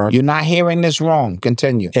more. You're not hearing this wrong.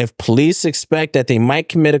 Continue. If police expect that they might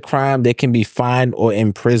commit a crime, they can be fined or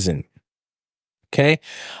imprisoned. Okay?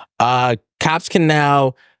 Cops can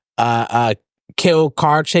now kill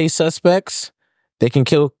car chase suspects. They can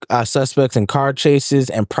kill suspects in car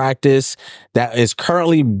chases and practice that is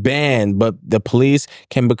currently banned, but the police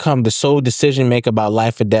can become the sole decision maker about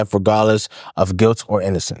life or death, regardless of guilt or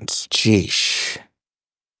innocence. Sheesh.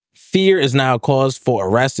 Fear is now a cause for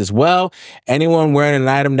arrest as well. Anyone wearing an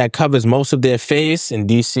item that covers most of their face in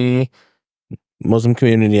DC, Muslim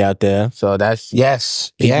community out there. So that's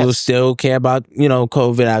people who still care about,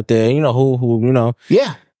 COVID out there.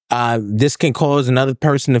 Yeah. This can cause another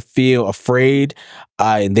person to feel afraid.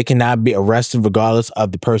 They cannot be arrested regardless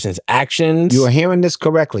of the person's actions. You are hearing this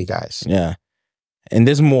correctly, guys. Yeah. And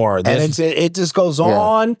there's more. And it just goes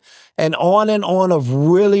on and on of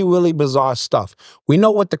really, really bizarre stuff. We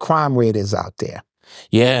know what the crime rate is out there.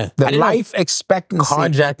 Yeah. The life expectancy.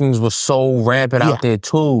 Carjackings were so rampant out there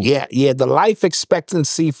too. Yeah. The life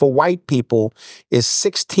expectancy for white people is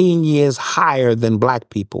 16 years higher than black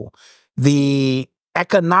people. The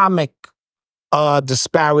economic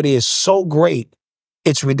disparity is so great,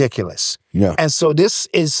 it's ridiculous. Yeah. And so this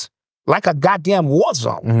is like a goddamn war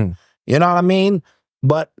zone. Mm-hmm. You know what I mean?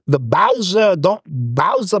 But the Bowser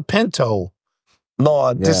Pinto,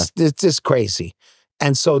 Lord, this is crazy.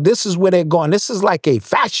 And so this is where they're going. This is like a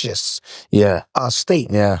fascist state.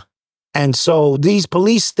 Yeah. And so these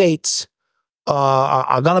police states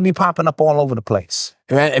are going to be popping up all over the place.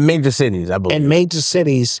 In major cities, I believe. In major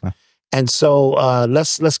cities. And so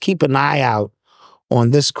let's keep an eye out on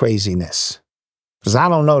this craziness. Because I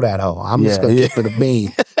don't know that hoe. I'm just going to keep it a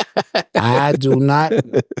bean.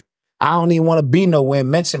 I don't even want to be nowhere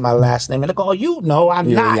and mention my last name. And they go,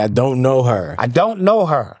 I'm not. I don't know her. I don't know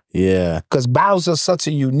her. Yeah. Because Bowser's such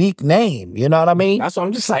a unique name. You know what I mean? That's why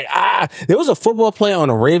I'm just like, there was a football player on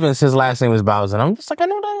the Ravens. His last name was Bowser. And I'm just like, I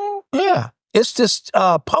know that name. Yeah. It's just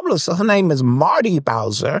published. Her name is Marty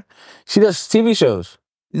Bowser. She does TV shows.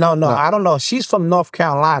 No, I don't know. She's from North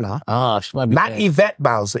Carolina. Oh, she might be. Not Yvette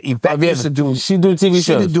Bowser. Yvette used to do. She do TV shows.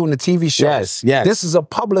 She did doing the TV shows. Yes. This is a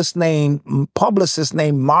publicist named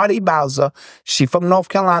Marty Bowser. She from North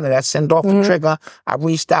Carolina. That sent off the trigger. I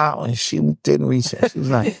reached out and she didn't reach it. She was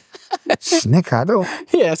like, "Nick, I don't."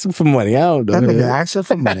 He asking for money. I don't know. That nigga asking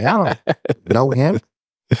for money. I don't know him.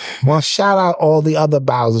 Well, shout out all the other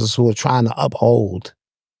Bowsers who are trying to uphold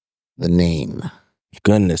the name.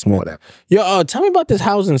 Goodness, man. Whatever. Yo, tell me about this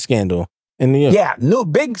housing scandal in New York. Yeah,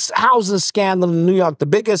 big housing scandal in New York, the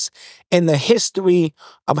biggest in the history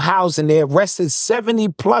of housing. They arrested 70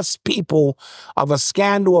 plus people of a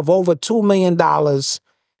scandal of over $2 million.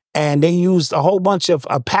 And they used a whole bunch of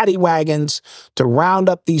paddy wagons to round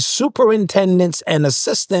up these superintendents and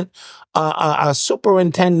assistant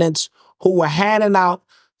superintendents who were handing out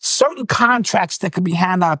certain contracts that could be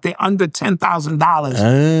handed out. They're under $10,000.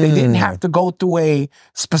 They didn't have to go through a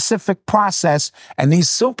specific process. And these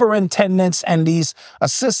superintendents and these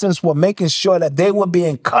assistants were making sure that they were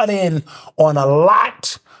being cut in on a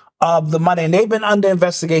lot of the money. And they've been under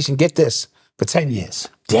investigation, get this, for 10 years.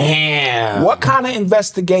 Damn. What kind of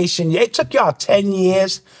investigation? It took y'all 10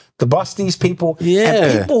 years to bust these people. Yeah.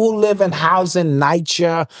 And people who live in housing,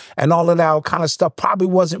 NYCHA, and all of that kind of stuff probably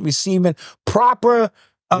wasn't receiving proper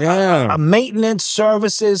maintenance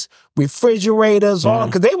services, refrigerators, all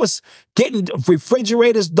because they was getting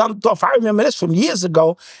refrigerators dumped off. I remember this from years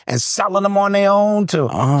ago and selling them on their own to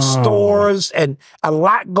stores, and a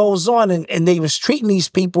lot goes on. And they was treating these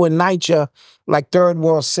people in NYCHA like third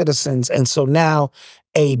world citizens. And so now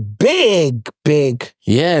a big they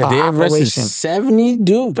arrested operation. 70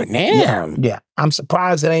 dudes, but damn. Yeah. I'm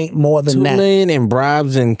surprised it ain't more than $2 that. million in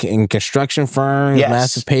bribes in construction firms,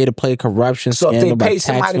 massive pay to play corruption. So if they by pay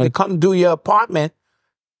somebody tax to come do your apartment,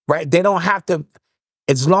 right, they don't have to,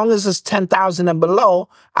 as long as it's 10,000 and below,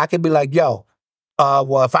 I could be like, yo,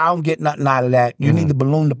 well, if I don't get nothing out of that, you need to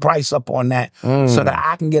balloon the price up on that so that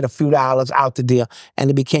I can get a few dollars out the deal. And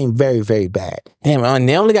it became very, very bad. Damn, and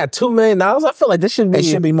they only got $2 million. I feel like this should be. It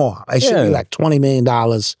should be more. It should be like $20 million,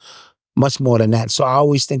 much more than that. So I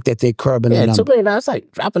always think that they're curbing the number. $2 million, that's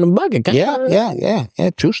like dropping a bucket. Yeah.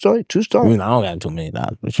 True story. I mean, I don't got $2 million,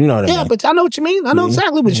 but you know what I mean. Yeah, but I know what you mean. I know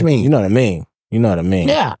exactly what you mean. You know what I mean.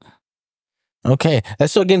 Yeah. Okay,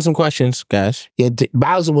 let's start getting some questions, guys. Yeah,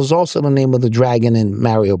 Bowser was also the name of the dragon in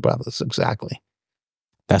Mario Brothers. Exactly.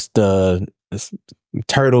 That's the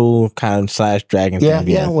turtle kind of / dragon thing.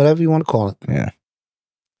 Yeah, whatever you want to call it. Yeah.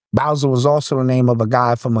 Bowser was also the name of a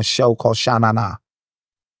guy from a show called Sha-Na-Na.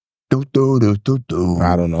 I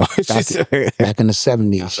don't know. Back in the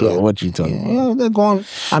 70s. Yeah. What you talking about? Yeah, they're going.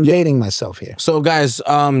 I'm dating myself here. So, guys,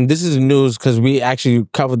 this is news because we actually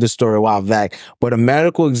covered this story a while back. But a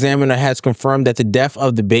medical examiner has confirmed that the death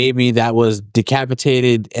of the baby that was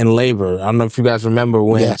decapitated in labor. I don't know if you guys remember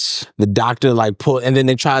when the doctor pulled, and then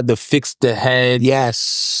they tried to fix the head.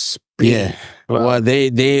 Yes. Yeah. Well,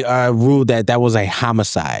 they ruled that was a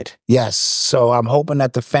homicide. Yes. So I'm hoping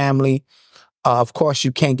that the family. Of course,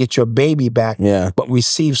 you can't get your baby back, but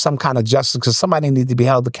receive some kind of justice because somebody needs to be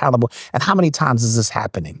held accountable. And how many times is this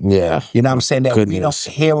happening? Yeah. You know what I'm saying? That we don't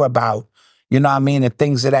hear about, you know what I mean, and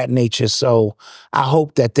things of that nature. So I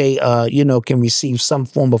hope that they, can receive some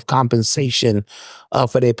form of compensation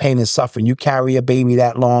for their pain and suffering. You carry a baby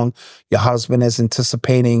that long, your husband is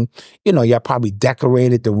anticipating, y'all probably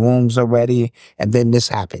decorated the rooms already, and then this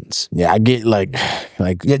happens. Yeah, I get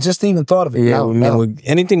yeah, just even thought of it. Yeah, man,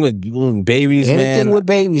 anything with babies, anything with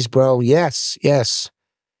babies, bro. Yes,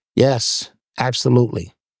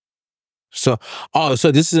 absolutely. So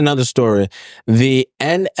this is another story. The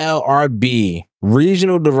NLRB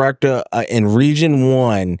regional director in Region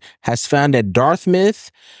 1 has found that Dartmouth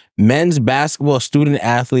men's basketball student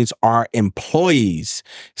athletes are employees,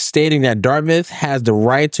 stating that Dartmouth has the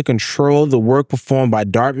right to control the work performed by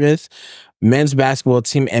Dartmouth men's basketball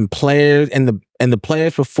team and players, and the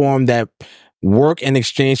players perform that work in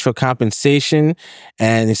exchange for compensation.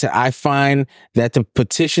 And he said, I find that the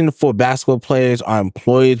petition for basketball players are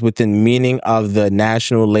employees within the meaning of the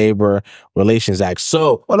National Labor Relations Act.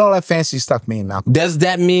 So what all that fancy stuff mean now? Does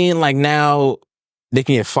that mean now they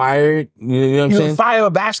can get fired? You know what I'm saying? You fire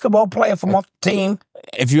a basketball player from off the team?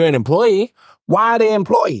 If you're an employee. Why are they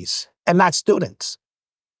employees and not students?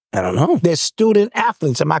 I don't know. They're student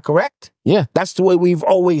athletes, am I correct? Yeah. That's the way we've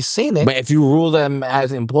always seen it. But if you rule them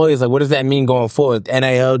as employees, what does that mean going forward?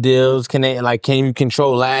 NIL deals, can you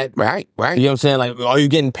control that? Right. You know what I'm saying? Are you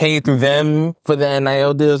getting paid through them for the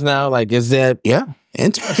NIL deals now? Is that... Yeah,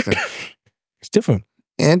 interesting. It's different.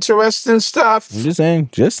 Interesting stuff. I'm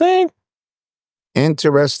just saying.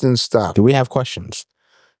 Interesting stuff. Do we have questions?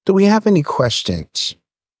 Do we have any questions?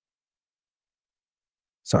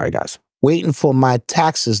 Sorry, guys. Waiting for my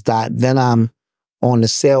taxes dot. Then I'm on the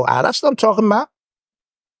sale out. That's what I'm talking about.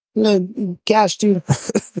 Cash to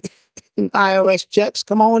IRS checks.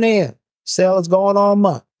 Come on in. Sale is going on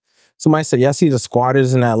month. Somebody said, y'all see the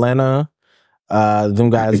squatters in Atlanta? Them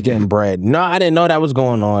guys getting bread. No, I didn't know that was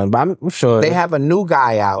going on, but I'm sure. They have a new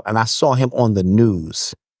guy out, and I saw him on the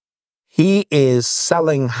news. He is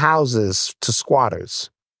selling houses to squatters.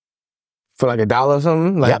 For like $1 or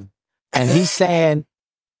something? Like, Yep. And he's saying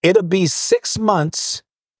it'll be 6 months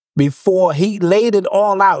before he laid it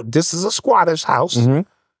all out. This is a squatter's house. Mhm.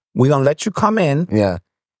 We're going to let you come in. Yeah.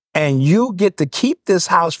 And you get to keep this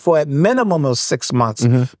house for a minimum of 6 months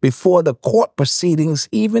before the court proceedings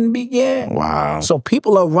even begin. Wow. So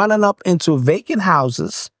people are running up into vacant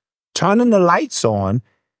houses, turning the lights on,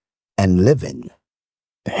 and living.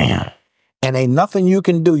 Damn. And ain't nothing you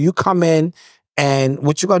can do. You come in, and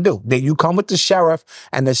what you gonna do? You come with the sheriff,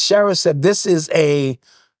 and the sheriff said this is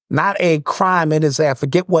not a crime. It is I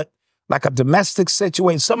forget what, like a domestic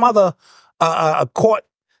situation, some other a court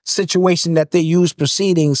situation that they use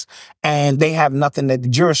proceedings, and they have nothing that the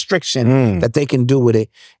jurisdiction that they can do with it.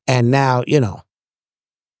 And now,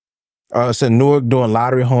 So Newark doing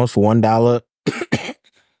lottery homes for $1.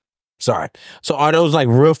 Sorry. So are those like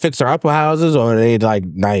real fixer-upper houses, or are they like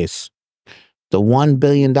nice? the $1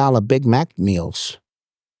 billion Big Mac meals.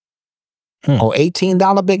 Or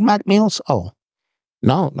 $18 Big Mac meals? Oh,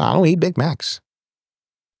 no, I don't eat Big Macs.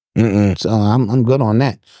 So I'm good on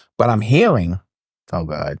that. But I'm hearing, oh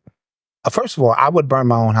God. First of all, I would burn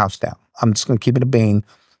my own house down. I'm just going to keep it a bean.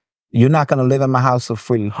 You're not going to live in my house for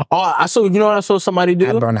free. Oh, you know what I saw somebody do?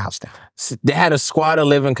 I'd burn the house down. They had a squatter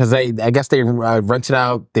living because I guess they rented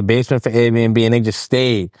out the basement for Airbnb and they just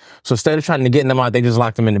stayed. So instead of trying to get them out, they just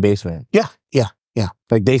locked them in the basement. Yeah.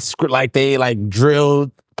 Like they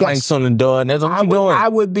drilled planks on the door, and there's what you doing. I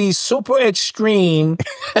would be super extreme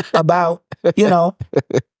about,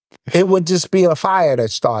 it would just be a fire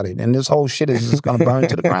that started, and this whole shit is just gonna burn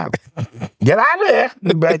to the ground. Get out of there!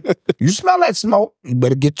 But you smell that smoke, you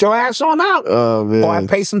better get your ass on out. Oh man! Or I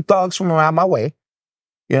pay some thugs from around my way.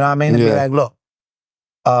 You know what I mean? And be like, look,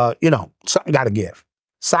 something got to give.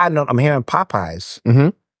 Side note: I'm hearing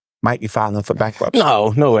Popeyes might be filing for bankruptcy.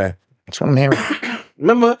 No way. That's what I'm hearing.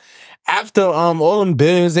 Remember after all them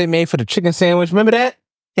billions they made for the chicken sandwich? Remember that?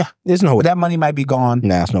 Yeah, there's no way. That money might be gone.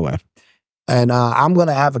 Nah, there's no way. And I'm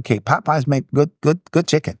gonna advocate. Popeyes make good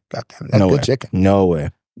chicken. Goddamn, that's good chicken. No way.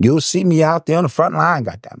 You'll see me out there on the front line.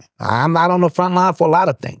 Goddamn it, I'm not on the front line for a lot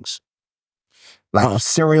of things, like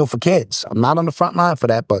cereal for kids. I'm not on the front line for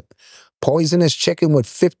that. But poisonous chicken with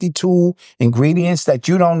 52 ingredients that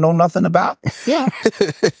you don't know nothing about. Yeah,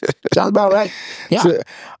 sounds about right. Yeah. So,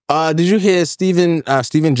 did you hear Steven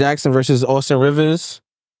Jackson versus Austin Rivers?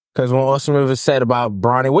 Because when Austin Rivers said about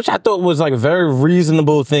Bronny, which I thought was like a very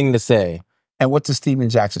reasonable thing to say. And what does Steven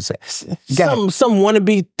Jackson say? Some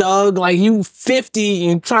wannabe thug, like you 50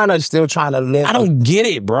 and still trying to live. I don't get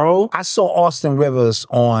it, bro. I saw Austin Rivers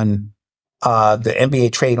on the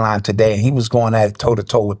NBA trade line today, and he was going at it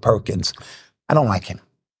toe-to-toe with Perkins. I don't like him.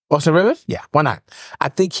 Austin Rivers? Yeah. Why not? I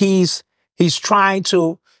think he's trying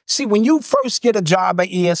to... See, when you first get a job at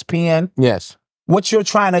ESPN... Yes. What you're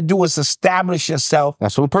trying to do is establish yourself.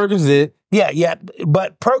 That's what Perkins did. Yeah.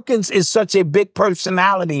 But Perkins is such a big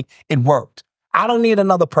personality, it worked. I don't need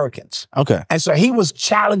another Perkins. Okay. And so he was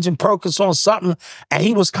challenging Perkins on something, and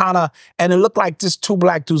he was and it looked like just two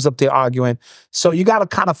black dudes up there arguing. So you got to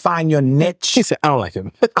kind of find your niche. He said, I don't like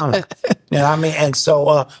him. You know what I mean? And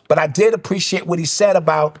so, but I did appreciate what he said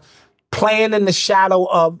about playing in the shadow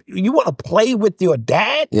of, you want to play with your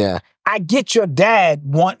dad? Yeah. I get your dad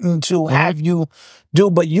wanting to have you do,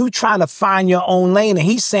 but you trying to find your own lane. And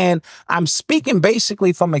he's saying, I'm speaking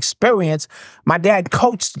basically from experience. My dad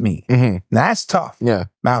coached me. Now that's tough. Yeah.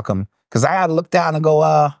 Malcolm. Because I got to look down and go,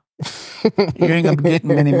 you ain't going to be getting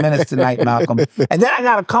many minutes tonight, Malcolm. And then I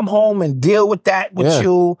got to come home and deal with that with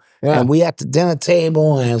you. Yeah. And we at the dinner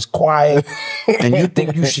table and it's quiet. And you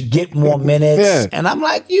think you should get more minutes. Yeah. And I'm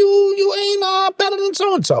like, you ain't better than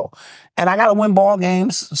so-and-so. And I got to win ball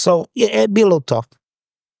games. So, yeah, it'd be a little tough.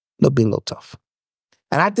 It'll be a little tough.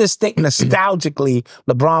 And I just think nostalgically,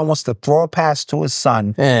 LeBron wants to throw a pass to his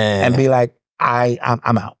son and be like,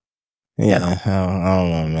 I'm out. Yeah, I don't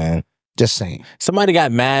know, man. Just saying. Somebody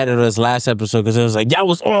got mad at us last episode because it was like, y'all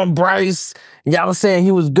was on Bryce. Y'all was saying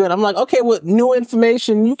he was good. I'm like, okay, with new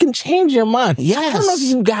information, you can change your mind. Yes. I don't know if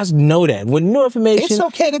you guys know that. With new information, it's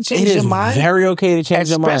okay to change your mind. It is very okay to change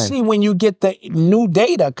your mind. Especially when you get the new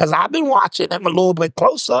data, because I've been watching him a little bit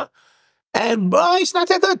closer, and he's not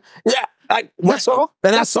that good. Yeah. Like, That's all.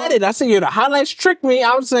 And I That's said all. it. I said, the highlights tricked me.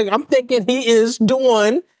 I was like, I'm thinking he is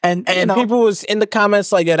doing. And People was in the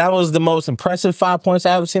comments like, yeah, that was the most impressive 5 points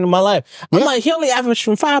I ever seen in my life. I'm like, he only averaged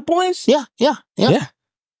from 5 points? Yeah.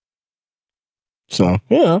 So,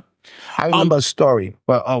 yeah. I remember a story.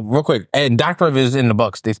 Well, real quick. And Doc Rivers in the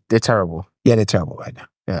Bucks, they're terrible. Yeah, they're terrible right now.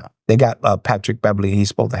 Yeah. They got Patrick Beverly. He's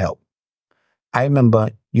supposed to help. I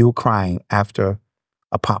remember you were crying after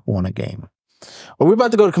a Pop Warner game. Well, we're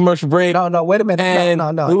about to go to commercial break. No, wait a minute.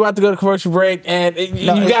 And No. we're about to go to commercial break. And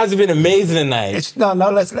you guys have been amazing tonight.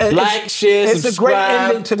 Let's like, share, it's subscribe. a great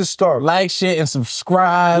ending to the story. Like, share, and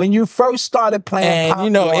subscribe. When you first started playing Pop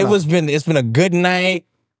Warner, it's been a good night.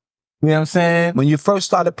 You know what I'm saying? When you first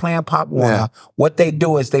started playing Pop Warner, what they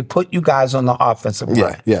do is they put you guys on the offensive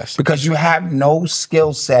line. Yes. Because you have no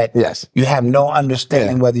skill set. Yes. You have no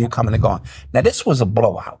understanding whether you're coming or going. Now, this was a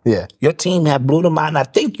blowout. Yeah. Your team had blew them out, and I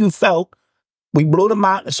think you felt we blew them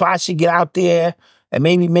out, so I should get out there and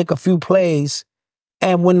maybe make a few plays.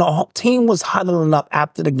 And when the whole team was huddling up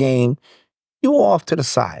after the game, you were off to the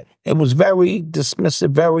side. It was very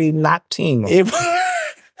dismissive, very not team.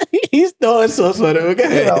 He's doing so sort of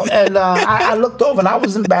okay. I looked over and I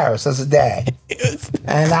was embarrassed as a dad.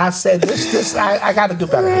 And I said, I got to do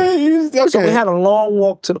better. Okay. So we had a long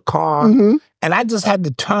walk to the car, and I just had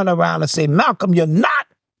to turn around and say, Malcolm, you're not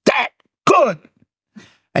that good.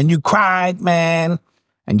 And you cried, man.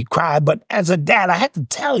 And you cried. But as a dad, I had to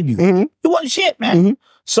tell you, you wasn't shit, man.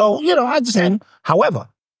 So, I just had, however,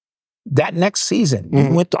 that next season,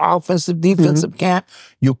 you went to offensive, defensive camp,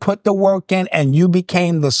 you put the work in, and you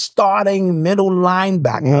became the starting middle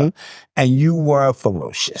linebacker, and you were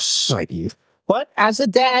ferocious. Like you. But as a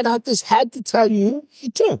dad, I just had to tell you the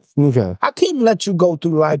truth. Okay. I couldn't let you go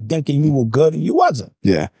through life thinking you were good and you wasn't.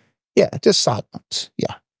 Yeah. Yeah, just silence.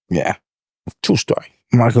 Yeah. Yeah. True story.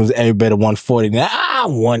 Malcolm's every bit of 140. Now,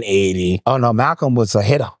 180. Oh, no, Malcolm was a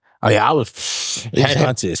hitter. Oh, yeah, I was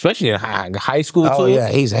headhunted, especially in high school, too. Oh, yeah,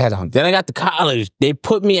 he's a headhunter. Then I got to college. They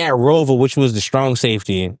put me at Rover, which was the strong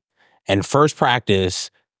safety. And first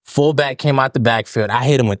practice, fullback came out the backfield. I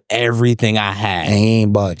hit him with everything I had. And he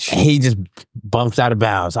ain't budge. And he just bumps out of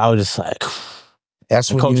bounds. I was just like... That's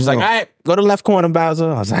the when coach was like, all right, go to left corner,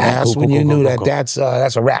 Bowser. I was like, that's when you knew that's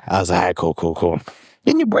a wrap. I was like, all right, cool.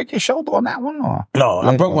 Didn't you break your shoulder on that one? Or? No,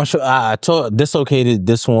 I broke my shoulder. I dislocated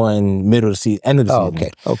this one middle of the season, end of the season.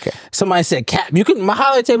 Okay. Somebody said, Cap, my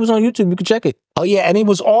highlight table's on YouTube. You can check it. Oh, yeah, and he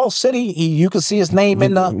was All City. You can see his name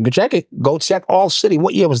in the... You can check it. Go check All City.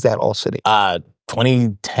 What year was that, All City?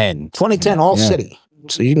 2010. 2010, All City.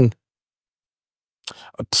 So you can...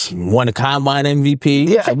 Won the Combine MVP.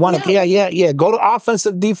 Yeah. Go to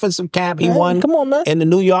offensive, defensive camp. He won. Come on, man. In the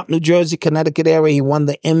New York, New Jersey, Connecticut area, he won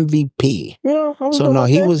the MVP. Yeah.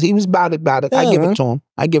 He was about it. Yeah, I give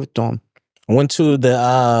it to him. Went to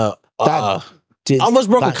the almost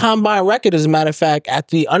broke a combine record, as a matter of fact, at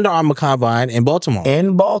the Under Armour Combine in Baltimore.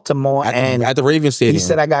 And at the Ravens Stadium. He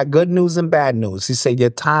said, I got good news and bad news. He said, your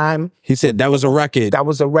time. He said, that was a record.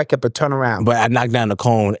 But turn around. But I knocked down the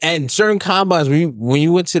cone. And certain combines, when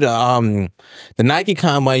you went to the Nike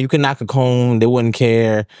Combine, you could knock a cone. They wouldn't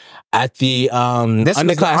care. At the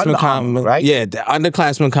underclassmen combine, right? Yeah, the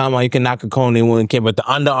underclassmen combine, you can knock a cone. They wouldn't care. But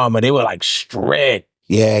the Under Armour, they were like strict.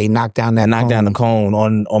 Yeah, he knocked down that knocked down the cone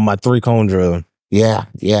on my 3-cone drill. Yeah.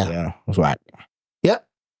 That's right. Yep.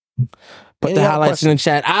 Put the highlights in the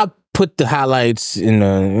chat. I'll put the highlights in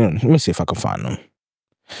the... let me see if I can find them.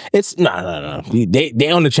 It's... No.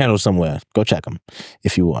 They on the channel somewhere. Go check them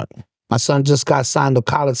if you want. My son just got signed to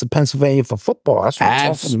college in Pennsylvania for football. That's what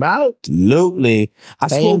I'm talking about. Absolutely. I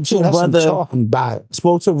spoke to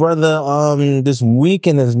a brother this week,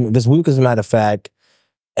 as a matter of fact.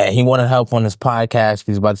 And he wanted help on his podcast.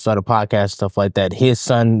 He's about to start a podcast, stuff like that. His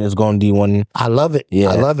son is going D1. I love it. Yeah.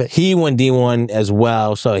 I love it. He went D1 as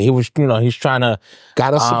well. So he was, he's trying to...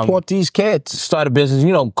 Gotta support these kids. Start a business,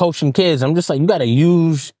 coaching kids. I'm just like, you got to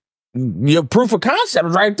use your proof of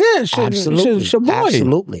concept right there.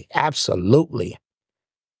 Absolutely. I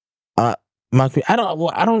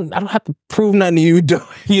don't have to prove nothing to you, dog.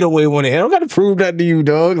 You don't wait one. I don't got to prove nothing to you,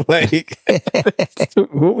 dog. Like,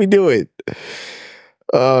 what we doing?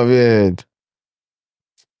 Oh, man.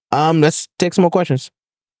 Let's take some more questions.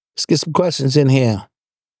 Let's get some questions in here.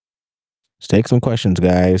 Let's take some questions,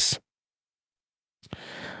 guys.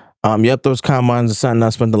 Yep, those combines are something I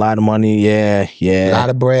spent a lot of money. Yeah. A lot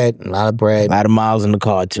of bread. A lot of miles in the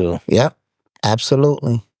car, too. Yep,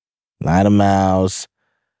 absolutely. A lot of miles.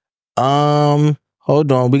 Hold Hold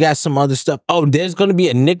on, we got some other stuff. Oh, there's going to be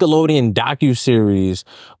a Nickelodeon docuseries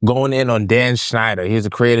going in on Dan Schneider. He's the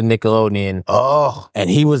creator of Nickelodeon. Oh. And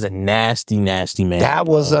he was a nasty, nasty man. That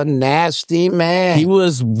was a nasty man. He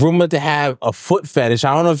was rumored to have a foot fetish.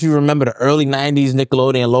 I don't know if you remember the early 90s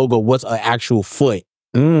Nickelodeon logo was an actual foot.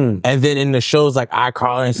 And then in the shows like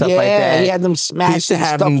iCarly and stuff like that. Yeah, he had them smashing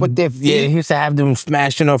stuff with their feet. Yeah, he used to have them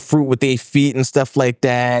smashing up fruit with their feet and stuff like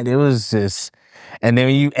that. It was just... And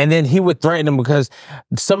then he would threaten them because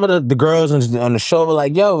some of the girls on the show were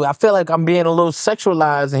like, yo, I feel like I'm being a little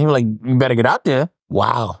sexualized. And he was like, you better get out there.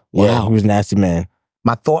 Wow. Yeah, he was a nasty man.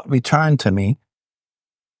 My thought returned to me,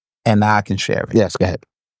 and now I can share it. Yes, go ahead.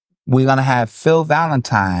 We're going to have Phil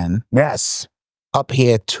Valentine. Yes. Up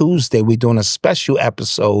here Tuesday. We're doing a special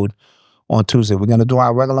episode on Tuesday. We're going to do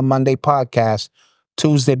our regular Monday podcast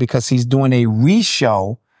Tuesday because he's doing a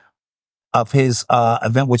re-show of his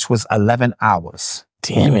event, which was 11 hours.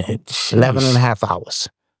 Damn it. Jeez. 11 and a half hours.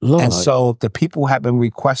 Lord. And so the people have been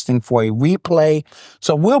requesting for a replay.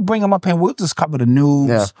 So we'll bring them up and we'll just cover the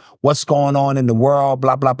news, what's going on in the world,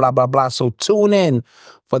 blah, blah, blah, blah, blah. So tune in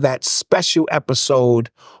for that special episode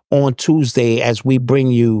on Tuesday as we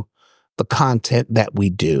bring you the content that we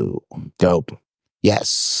do. Dope. Yes.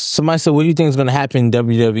 Somebody said, what do you think is going to happen in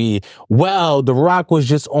WWE? Well, The Rock was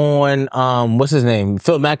just on, what's his name?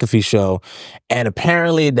 Phil McAfee show. And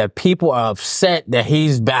apparently that people are upset that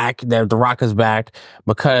he's back, that The Rock is back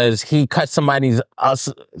because he cut somebody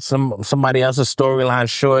else's storyline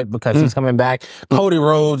short because he's coming back. Cody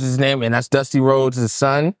Rhodes is his name, and that's Dusty Rhodes' his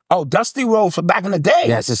son. Oh, Dusty Rhodes from back in the day.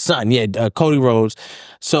 Yeah, it's his son. Yeah, Cody Rhodes.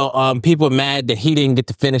 So people are mad that he didn't get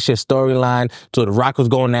to finish his storyline. So The Rock was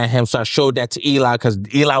going at him. So I showed that to Eli because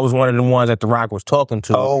Eli was one of the ones that The Rock was talking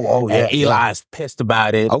to. Oh, yeah. And Eli's pissed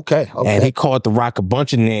about it. Okay. And he called The Rock a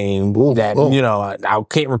bunch of names you know, I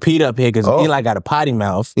can't repeat up here because Eli got a potty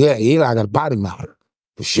mouth. Yeah, Eli got a potty mouth.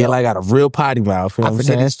 Sure. Eli got a real potty mouth. You know I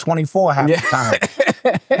forget he's 24 half the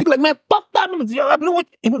time. He'd be like, man, fuck that. I knew what.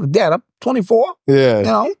 He was like, Dad, I'm 24. Yeah. You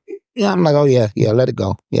know? Yeah, I'm like, oh, yeah, let it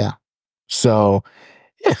go. Yeah. So,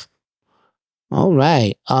 yeah. All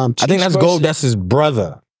right. I think that's Gold. That's his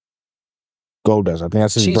brother. Goldust. I think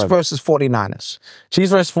that's his Chiefs brother. versus 49ers.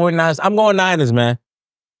 Chiefs versus 49ers. I'm going Niners, man.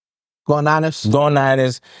 Going Niners? Going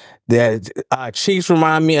Niners. The Chiefs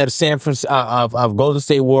remind me of the San Francisco of Golden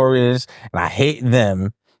State Warriors, and I hate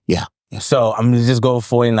them. Yeah. So I'm gonna just go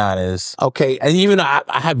 49ers. Okay. And even though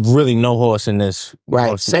I have really no horse in this.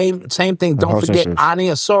 Right. Same thing. Don't forget, Ani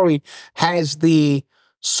Asori has the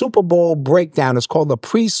Super Bowl breakdown. It's called the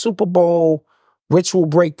pre-Super Bowl ritual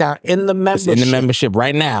breakdown in the membership. It's in the membership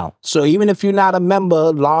right now. So even if you're not a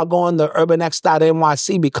member, log on to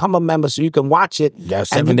urbanx.nyc, become a member so you can watch it. Yeah,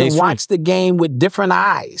 and you can watch the game with different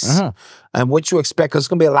eyes. And what you expect, because it's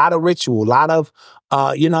going to be a lot of ritual, a lot of,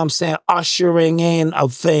 you know what I'm saying, ushering in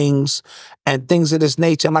of things and things of this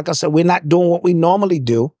nature. And like I said, we're not doing what we normally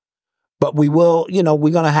do, but we will, you know,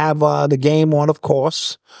 we're going to have the game on, of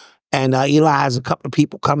course. And Eli has a couple of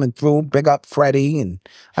people coming through. Big up Freddie, and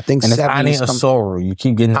I think and it's Ani Asoro. You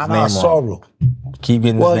keep getting his name wrong. Keep getting his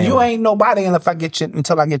name wrong. Well, you ain't nobody until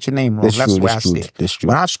I get your name wrong. That's where I see it.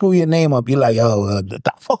 When I screw your name up, you're like, oh,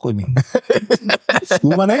 fuck with me.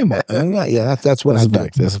 Screw my name up. Yeah, that's what I do.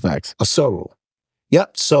 That's a fact. Asoro.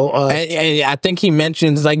 Yep. So, and I think he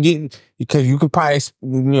mentions like because you could probably,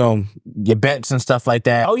 you know, your bets and stuff like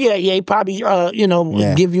that. Oh yeah, he probably, you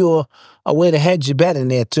know, give you a way to hedge your bet in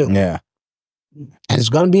there too. Yeah. And it's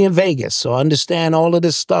going to be in Vegas, so understand all of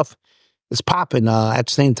this stuff is popping at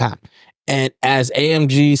the same time. And as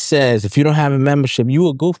AMG says, if you don't have a membership, you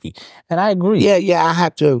a goofy, and I agree. Yeah, I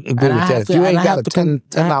have to agree with that. If you ain't got a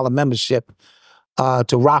 $10 membership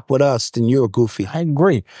to rock with us, then you're a goofy. I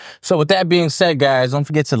agree. So with that being said, guys, don't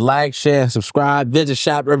forget to like, share, and subscribe. Visit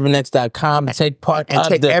shopribbernext.com and take part and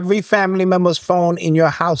take every family member's phone in your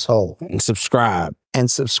household and subscribe.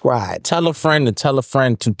 Tell a friend to tell a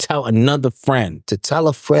friend to tell another friend to tell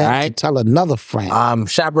a friend to tell another friend.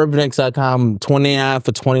 Shopribbernext.com, 29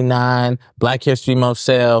 for $29. Black History Month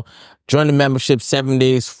sale. Join the membership, 7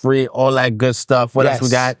 days free, all that good stuff. What else we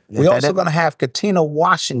got? We're also going to have Katina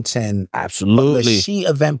Washington. Absolutely. The She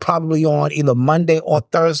event probably on either Monday or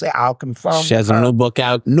Thursday. I'll confirm. She has a new book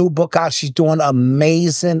out. She's doing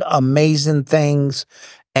amazing, amazing things.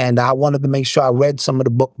 And I wanted to make sure I read some of the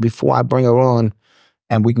book before I bring her on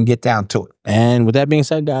and we can get down to it. And with that being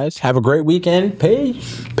said, guys, have a great weekend.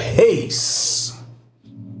 Peace. Peace.